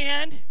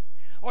girlfriend,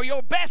 or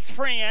your best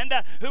friend,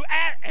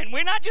 and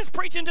we're not just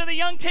preaching to the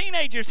young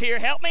teenagers here.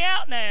 Help me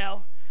out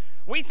now.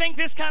 We think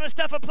this kind of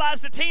stuff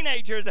applies to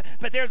teenagers,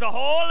 but there's a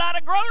whole lot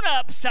of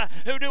grown-ups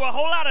who do a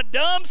whole lot of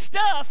dumb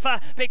stuff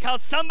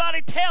because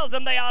somebody tells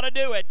them they ought to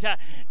do it.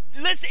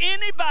 Listen,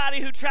 anybody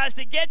who tries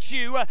to get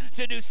you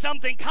to do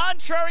something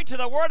contrary to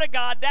the Word of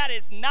God, that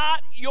is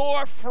not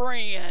your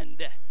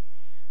friend.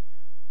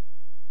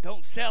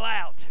 Don't sell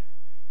out to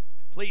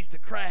please the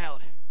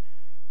crowd.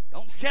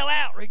 Don't sell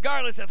out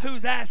regardless of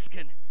who's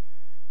asking.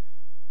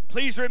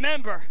 Please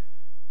remember,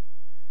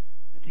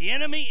 the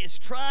enemy is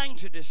trying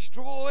to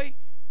destroy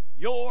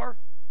your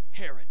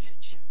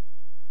heritage.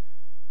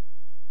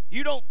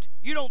 You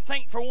don't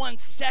think for 1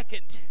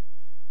 second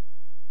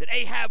that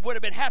Ahab would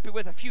have been happy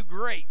with a few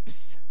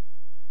grapes.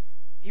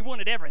 He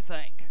wanted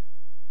everything.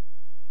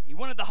 He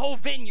wanted the whole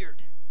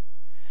vineyard.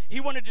 He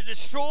wanted to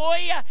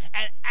destroy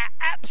and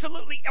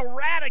absolutely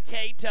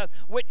eradicate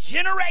what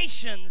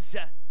generations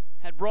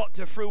had brought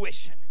to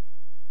fruition.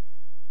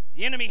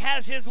 The enemy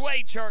has his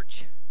way,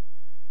 church.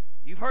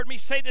 You've heard me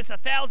say this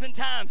 1,000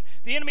 times.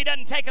 The enemy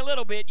doesn't take a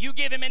little bit. You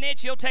give him an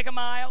inch, he'll take a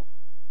mile.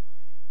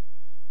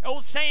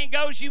 Old saying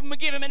goes, you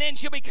give him an inch,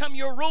 he'll become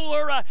your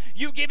ruler.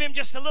 You give him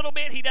just a little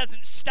bit, he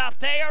doesn't stop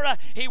there.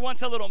 He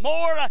wants a little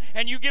more,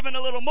 and you give him a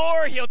little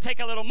more, he'll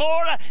take a little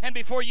more. And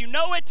before you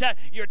know it,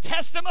 your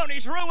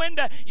testimony's ruined,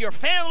 your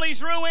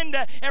family's ruined,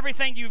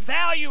 everything you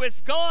value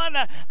is gone.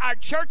 Our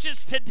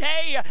churches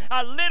today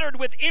are littered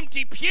with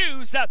empty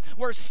pews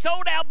where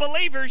sold-out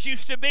believers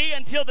used to be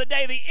until the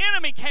day the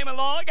enemy came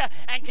along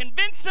and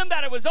convinced them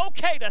that it was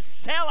okay to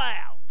sell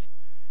out.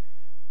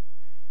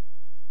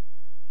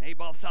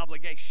 Naboth's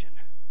obligation,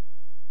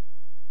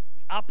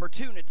 his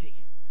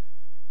opportunity,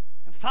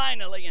 and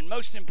finally, and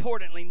most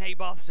importantly,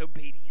 Naboth's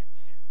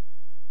obedience.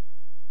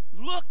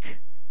 Look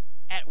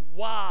at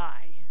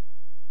why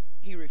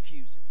he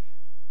refuses.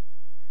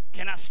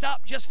 Can I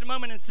stop just a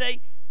moment and say,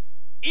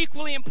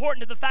 equally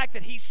important to the fact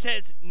that he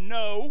says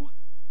no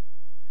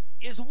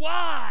is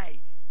why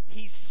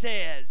he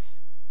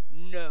says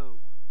no.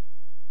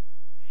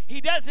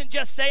 He doesn't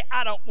just say,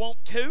 I don't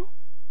want to.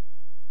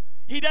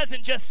 He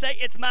doesn't just say,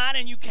 it's mine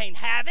and you can't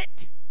have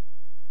it.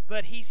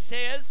 But he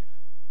says,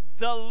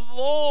 the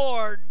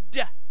Lord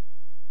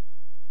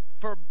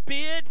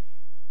forbid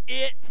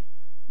it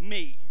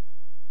me.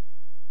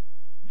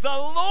 The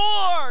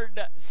Lord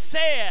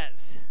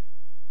says,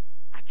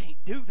 I can't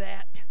do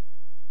that.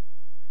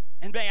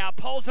 And may I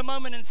pause a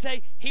moment and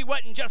say, he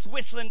wasn't just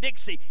whistling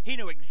Dixie. He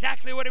knew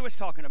exactly what he was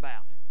talking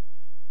about.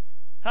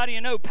 How do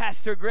you know,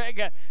 Pastor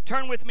Greg?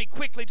 Turn with me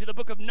quickly to the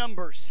book of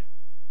Numbers.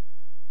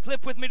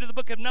 Flip with me to the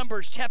book of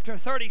Numbers, chapter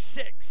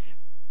 36.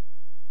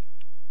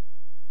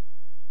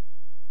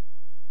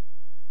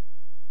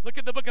 Look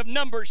at the book of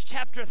Numbers,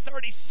 chapter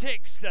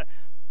 36.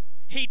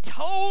 He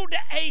told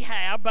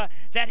Ahab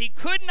that he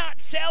could not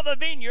sell the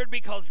vineyard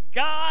because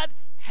God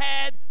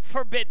had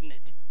forbidden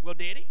it. Well,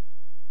 did he?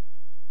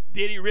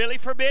 Did he really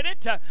forbid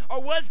it?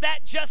 Or was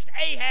that just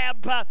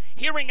Ahab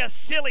hearing a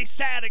silly,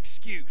 sad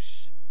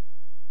excuse?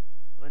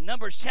 Well, in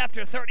Numbers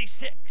chapter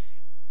 36,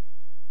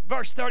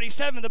 verse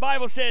 37, the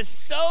Bible says,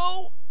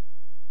 so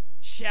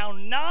shall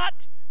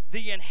not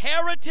the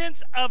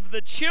inheritance of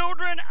the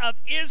children of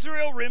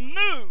Israel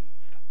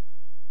remove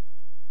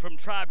from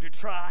tribe to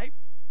tribe.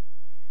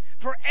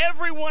 For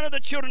every one of the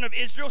children of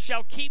Israel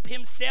shall keep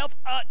himself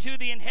to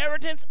the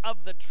inheritance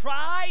of the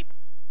tribe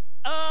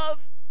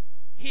of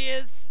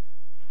his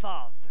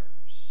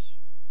fathers.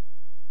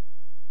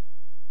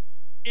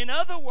 In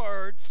other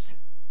words,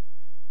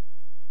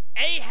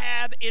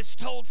 Ahab is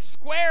told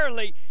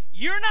squarely,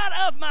 you're not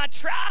of my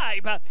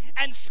tribe.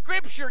 And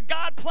Scripture,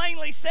 God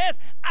plainly says,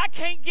 I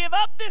can't give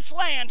up this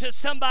land to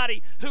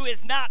somebody who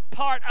is not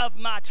part of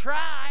my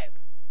tribe.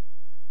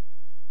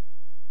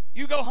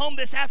 You go home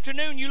this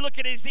afternoon, you look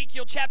at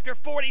Ezekiel chapter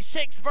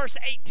 46, verse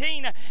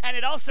 18, and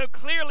it also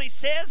clearly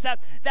says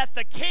that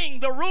the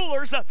king, the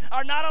rulers,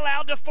 are not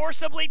allowed to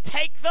forcibly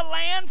take the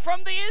land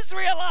from the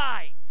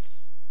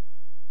Israelites.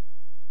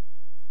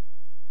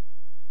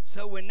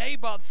 So when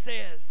Naboth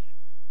says,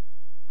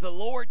 the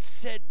Lord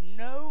said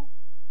no,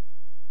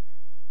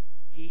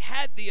 he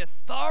had the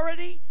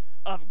authority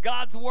of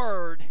God's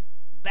word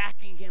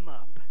backing him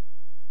up.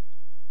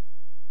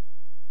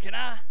 Can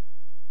I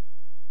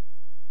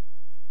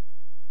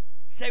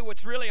say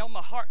what's really on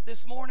my heart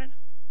this morning?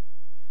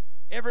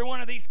 Every one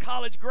of these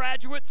college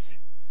graduates,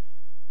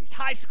 these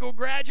high school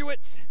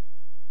graduates,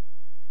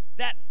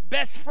 that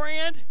best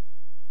friend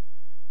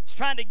that's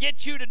trying to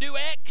get you to do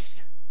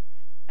X,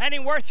 that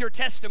ain't worth your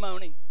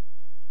testimony.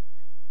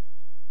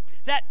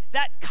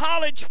 That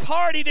college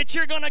party that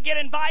you're going to get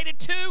invited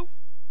to,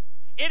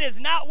 it is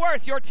not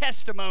worth your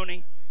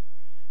testimony.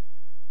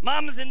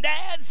 Moms and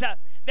dads,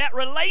 that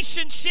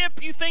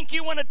relationship you think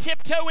you want to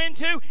tiptoe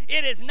into,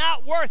 it is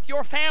not worth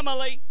your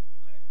family.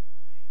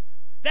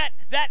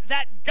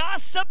 That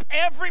gossip,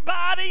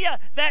 everybody,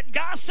 that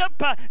gossip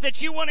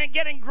that you want to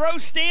get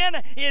engrossed in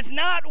is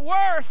not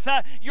worth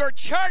your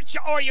church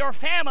or your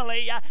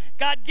family.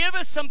 God, give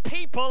us some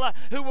people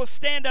who will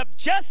stand up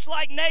just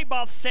like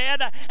Naboth said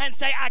and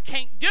say, I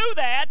can't do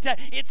that.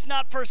 It's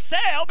not for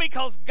sale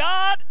because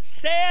God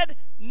said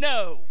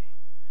no.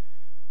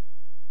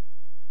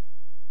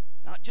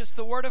 Not just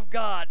the word of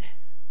God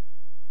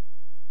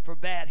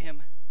forbade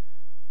him.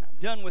 I'm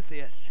done with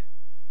this.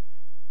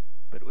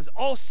 But it was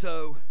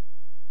also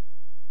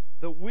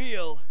the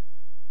will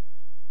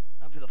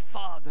of the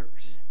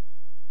fathers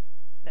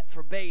that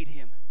forbade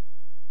him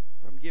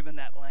from giving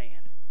that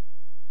land.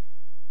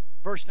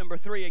 Verse number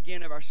 3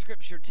 again of our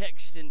scripture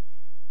text in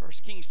 1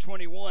 Kings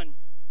 21.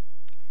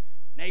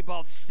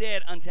 Naboth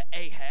said unto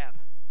Ahab,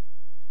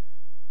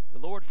 the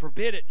Lord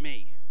forbid it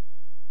me.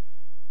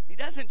 He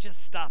doesn't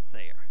just stop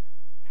there.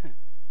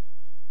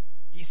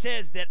 He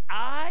says that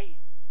I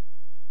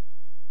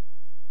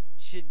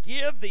should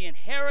give the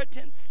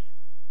inheritance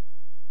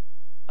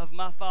of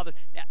my father.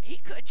 Now, he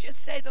could just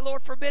say, the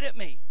Lord forbid it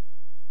me.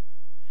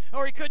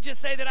 Or he could just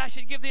say that I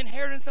should give the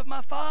inheritance of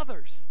my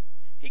fathers.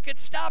 He could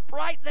stop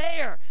right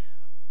there.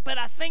 But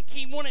I think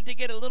he wanted to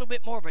get a little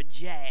bit more of a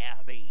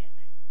jab in.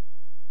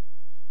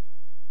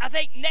 I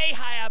think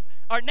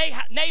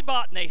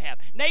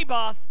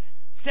Naboth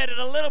said it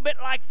a little bit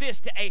like this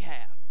to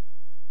Ahab.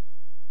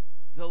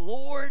 The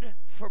Lord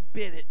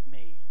forbid it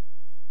me,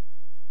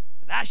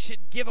 that I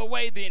should give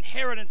away the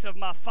inheritance of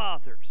my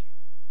fathers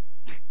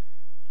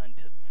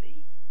unto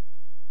thee.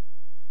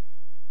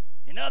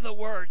 In other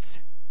words,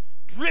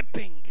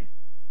 dripping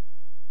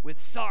with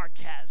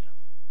sarcasm,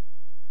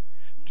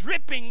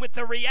 dripping with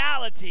the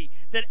reality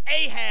that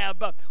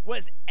Ahab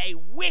was a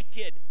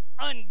wicked,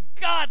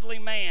 ungodly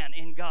man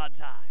in God's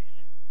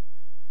eyes.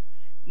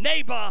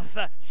 Naboth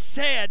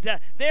said,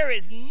 there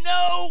is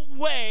no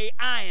way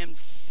I am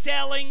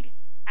selling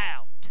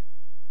out.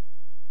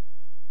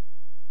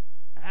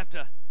 I have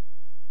to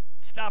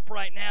stop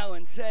right now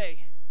and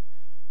say,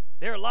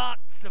 there are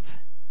lots of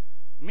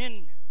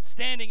men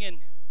standing in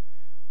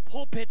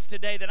pulpits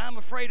today that I'm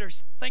afraid are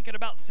thinking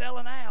about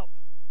selling out.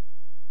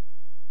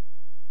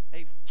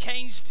 They've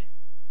changed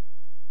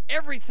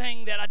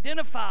everything that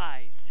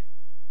identifies.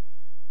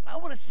 But I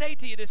want to say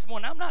to you this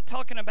morning, I'm not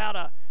talking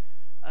about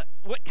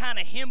what kind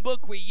of hymn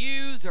book we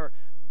use or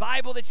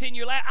Bible that's in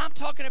your lap. I'm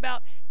talking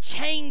about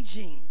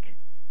changing.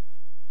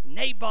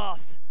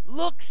 Naboth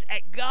looks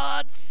at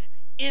God's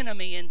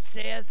enemy and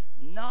says,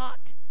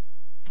 not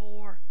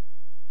for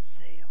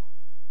sale.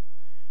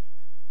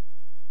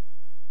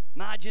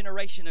 My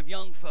generation of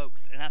young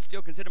folks, and I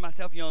still consider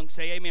myself young,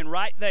 say amen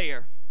right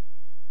there.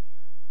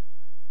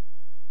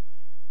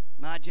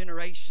 My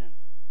generation,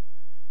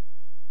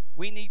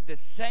 we need the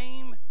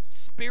same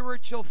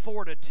spiritual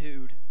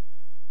fortitude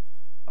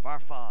of our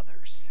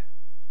fathers,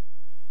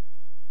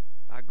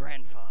 our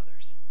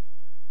grandfathers.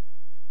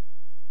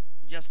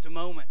 In just a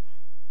moment,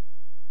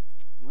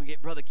 we'll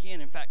get Brother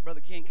Ken. In fact,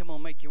 Brother Ken, come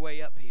on, make your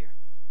way up here.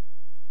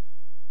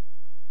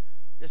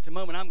 Just a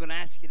moment, I'm going to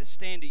ask you to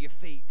stand to your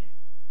feet.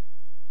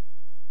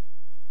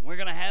 We're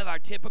going to have our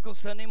typical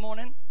Sunday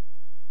morning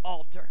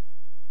altar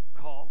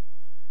call.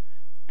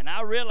 And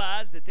I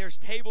realize that there's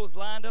tables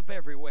lined up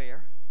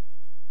everywhere.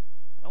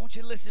 But I want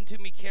you to listen to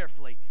me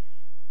carefully.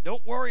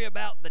 Don't worry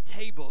about the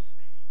tables.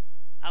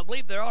 I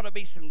believe there ought to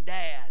be some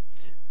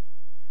dads.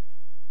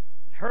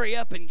 Hurry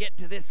up and get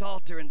to this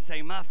altar and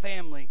say, my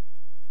family,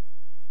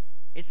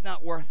 it's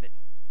not worth it.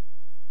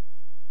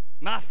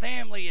 My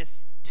family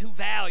is too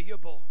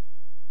valuable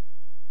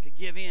to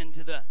give in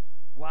to the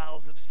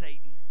wiles of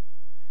Satan.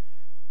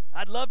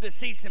 I'd love to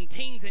see some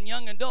teens and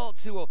young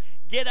adults who will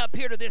get up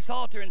here to this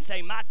altar and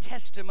say, my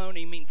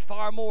testimony means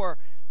far more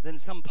than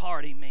some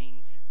party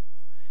means.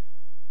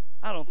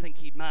 I don't think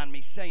he'd mind me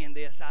saying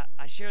this.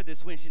 I shared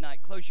this Wednesday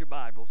night. Close your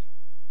Bibles.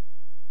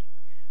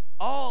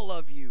 All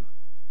of you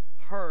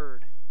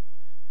heard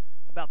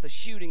about the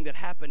shooting that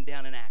happened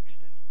down in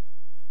Axton.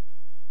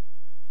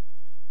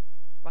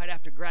 Right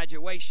after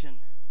graduation,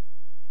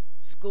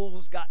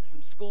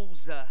 some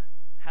schools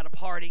had a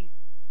party.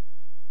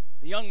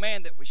 The young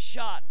man that was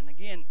shot, and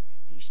again,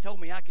 he's told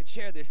me I could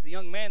share this, the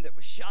young man that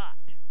was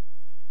shot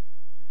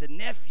is the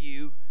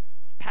nephew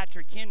of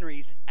Patrick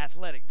Henry's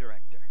athletic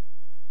director.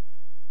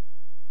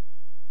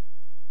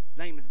 His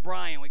name is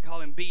Brian. We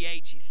call him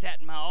BH. He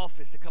sat in my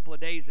office a couple of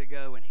days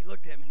ago, and he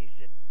looked at me and he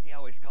said, he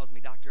always calls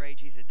me Dr.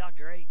 H. He said,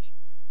 Dr. H,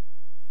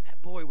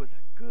 that boy was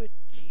a good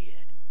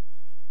kid.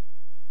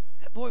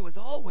 That boy was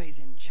always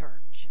in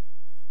church.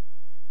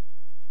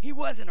 He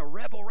wasn't a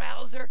rebel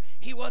rouser.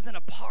 He wasn't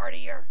a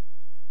partier.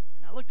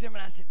 And I looked at him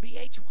and I said,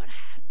 BH, what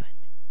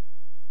happened?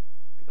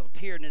 Big old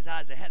tear in his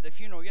eyes. I had the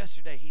funeral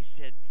yesterday. He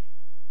said,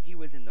 he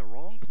was in the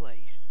wrong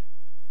place,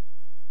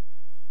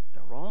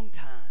 the wrong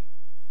time,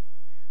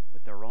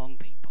 with the wrong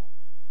people.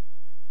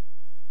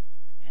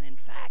 And in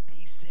fact,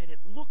 he said it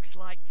looks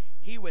like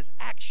he was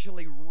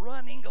actually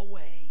running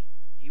away.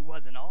 He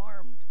wasn't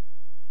armed.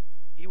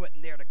 He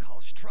wasn't there to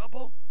cause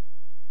trouble.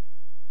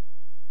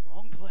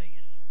 Wrong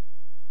place,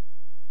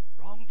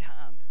 wrong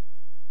time,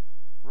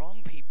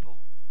 wrong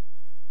people,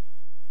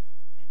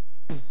 and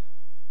poof,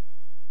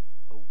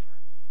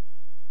 over.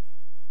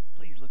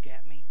 Please look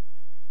at me.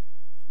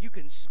 You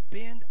can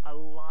spend a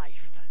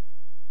life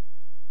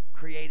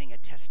creating a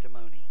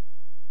testimony,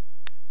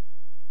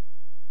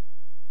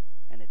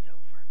 and it's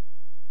over.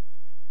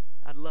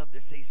 I'd love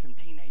to see some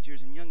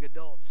teenagers and young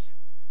adults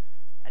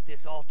at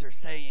this altar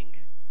saying,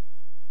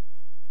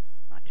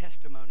 my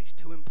testimony's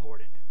too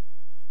important.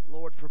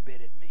 Lord,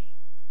 forbid it me.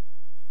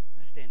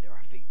 Let's stand to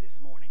our feet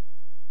this morning.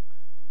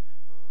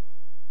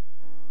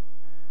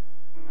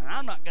 And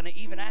I'm not going to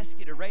even ask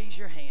you to raise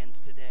your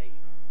hands today.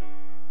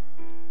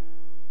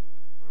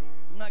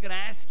 I'm not going to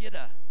ask you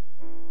to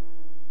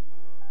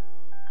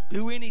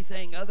do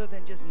anything other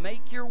than just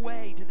make your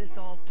way to this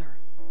altar.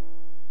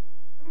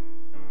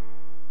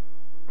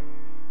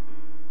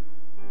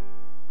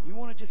 You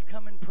want to just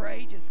come and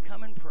pray? Just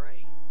come and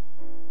pray.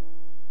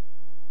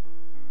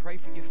 Pray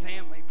for your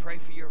family. Pray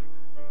for your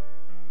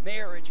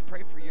marriage.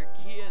 Pray for your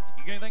kids. If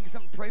you're going to think of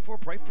something to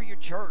pray for your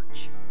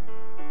church.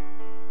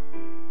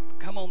 But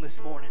come on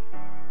this morning.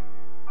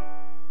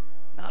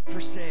 Not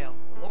for sale.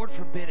 The Lord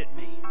forbid it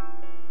me.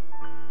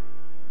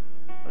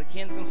 Brother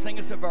Ken's going to sing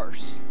us a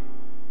verse.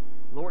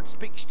 The Lord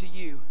speaks to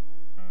you.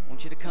 I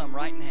want you to come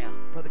right now.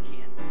 Brother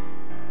Ken.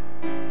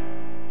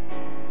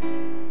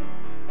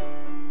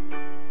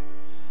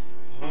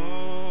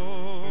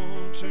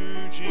 Oh,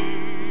 to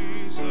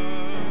Jesus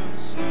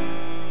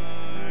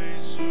I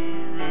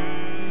surrender.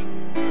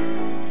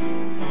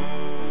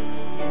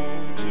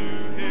 Oh, to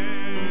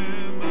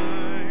Him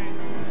I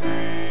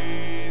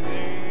freely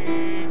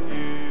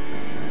give.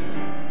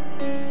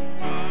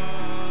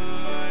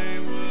 I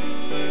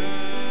will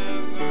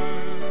ever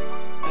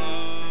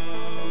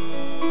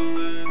love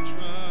and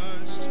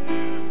trust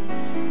Him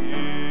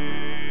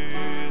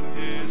in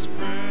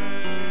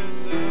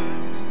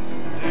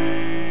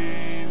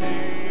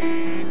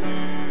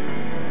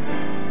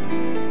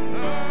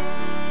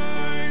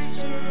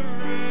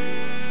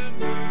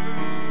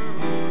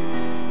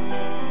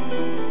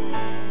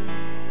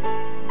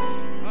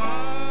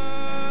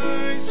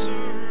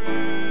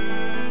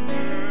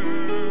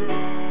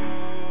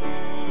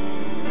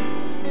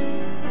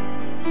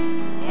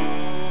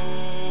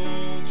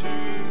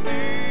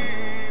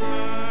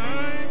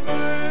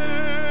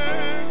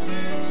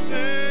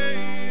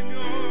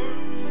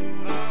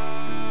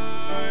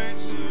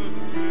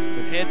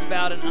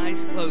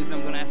eyes closed.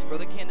 I'm going to ask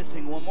Brother Ken to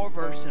sing one more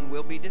verse and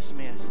we'll be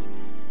dismissed.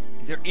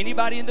 Is there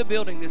anybody in the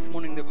building this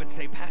morning that would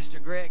say, Pastor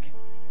Greg,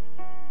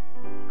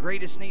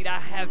 greatest need I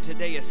have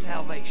today is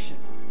salvation?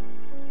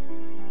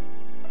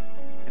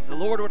 If the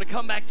Lord were to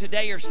come back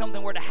today or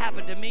something were to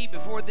happen to me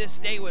before this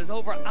day was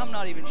over, I'm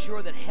not even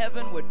sure that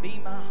heaven would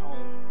be my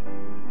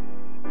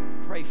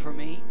home. Pray for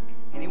me.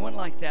 Anyone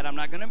like that? I'm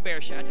not going to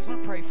embarrass you. I just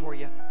want to pray for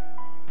you.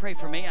 Pray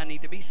for me. I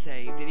need to be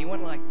saved.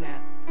 Anyone like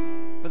that?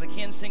 Brother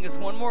Ken, sing us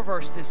one more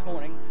verse this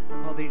morning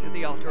while these at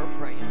the altar are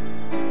praying.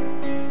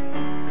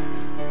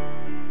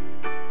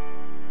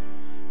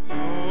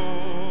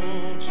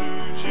 Oh,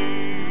 to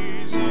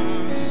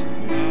Jesus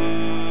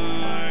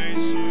I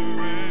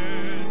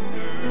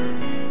surrender,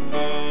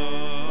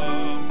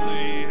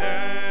 humbly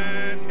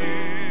at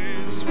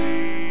His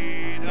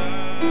feet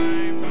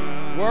I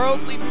bow.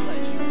 Worldly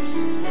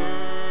pleasures,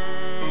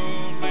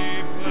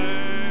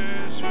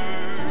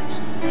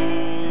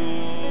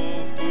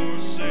 all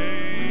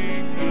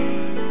forsaken,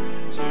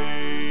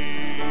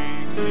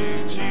 take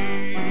me,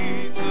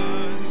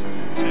 Jesus,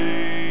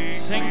 take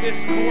sing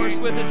this chorus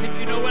with us if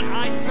you know it.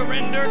 I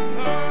surrender.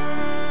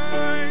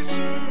 I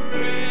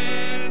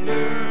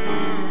surrender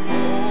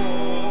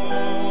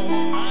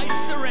all. I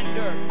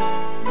surrender.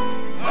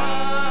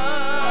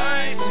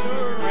 I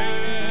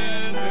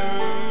surrender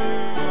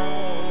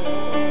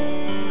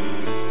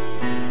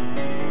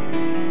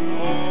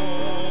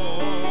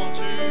all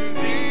to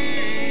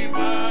Thee,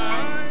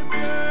 my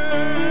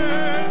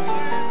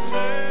blessed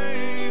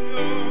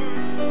Savior.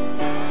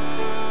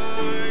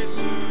 I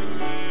surrender.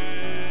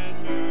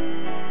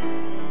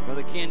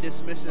 Brother Ken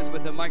dismisses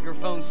with a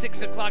microphone.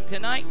 6 o'clock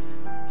tonight.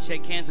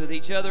 Shake hands with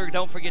each other.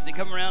 Don't forget to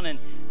come around and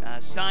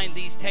sign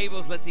these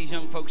tables. Let these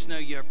young folks know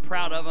you're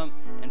proud of them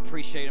and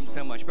appreciate them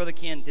so much. Brother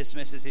Ken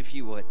dismisses if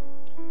you would.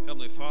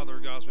 Heavenly Father,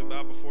 God, as we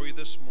bow before you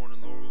this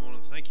morning, Lord, we want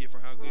to thank you for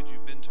how good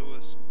you've been to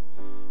us.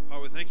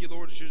 Father, we thank you,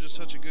 Lord, that you're just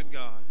such a good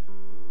God.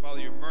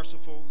 Father, you're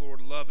merciful,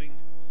 Lord, loving.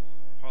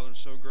 Father, and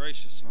so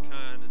gracious and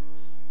kind. And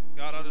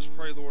God, I just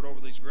pray, Lord, over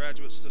these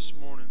graduates this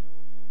morning,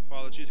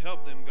 Father, that you'd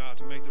help them, God,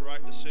 to make the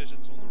right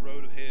decisions on the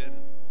road ahead.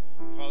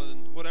 And Father,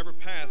 in whatever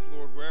path,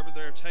 Lord, wherever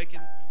they're taken,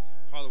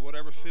 Father,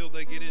 whatever field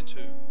they get into,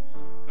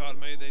 God,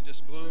 may they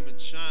just bloom and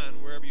shine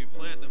wherever you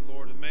plant them,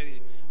 Lord, and may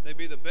they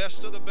be the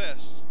best of the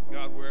best,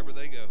 God, wherever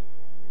they go.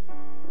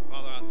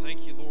 Father, I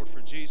thank you, Lord,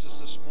 for Jesus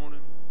this morning.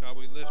 God,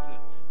 we lift the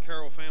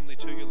Carroll family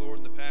to you, Lord,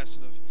 in the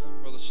passing of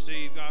Brother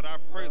Steve. God, I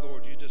pray,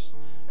 Lord, you just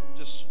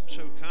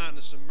show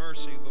kindness and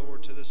mercy,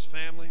 Lord, to this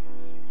family.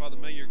 Father,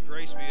 may your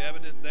grace be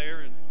evident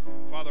there. And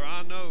Father,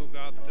 I know,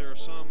 God, that there are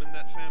some in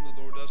that family,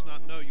 Lord, does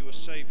not know you as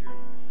Savior.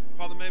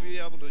 Father, may be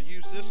able to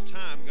use this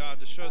time, God,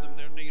 to show them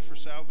their need for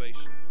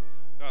salvation.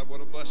 God, what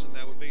a blessing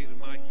that would be to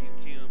Mikey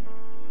and Kim,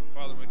 and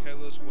Father,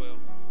 Michaela as well.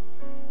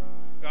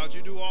 God,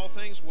 you do all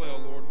things well,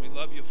 Lord, and we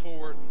love you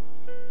for it.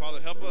 And Father,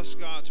 help us,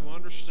 God, to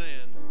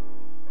understand,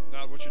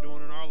 God, what you're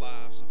doing in our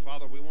lives. And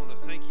Father, we want to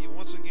thank you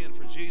once again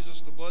for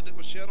Jesus, the blood that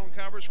was shed on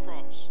Calvary's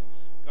cross,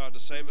 God, to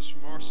save us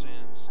from our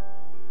sins.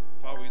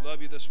 Father, we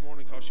love you this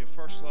morning because you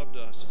first loved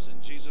us. It's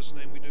in Jesus'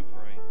 name we do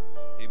pray.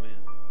 Amen.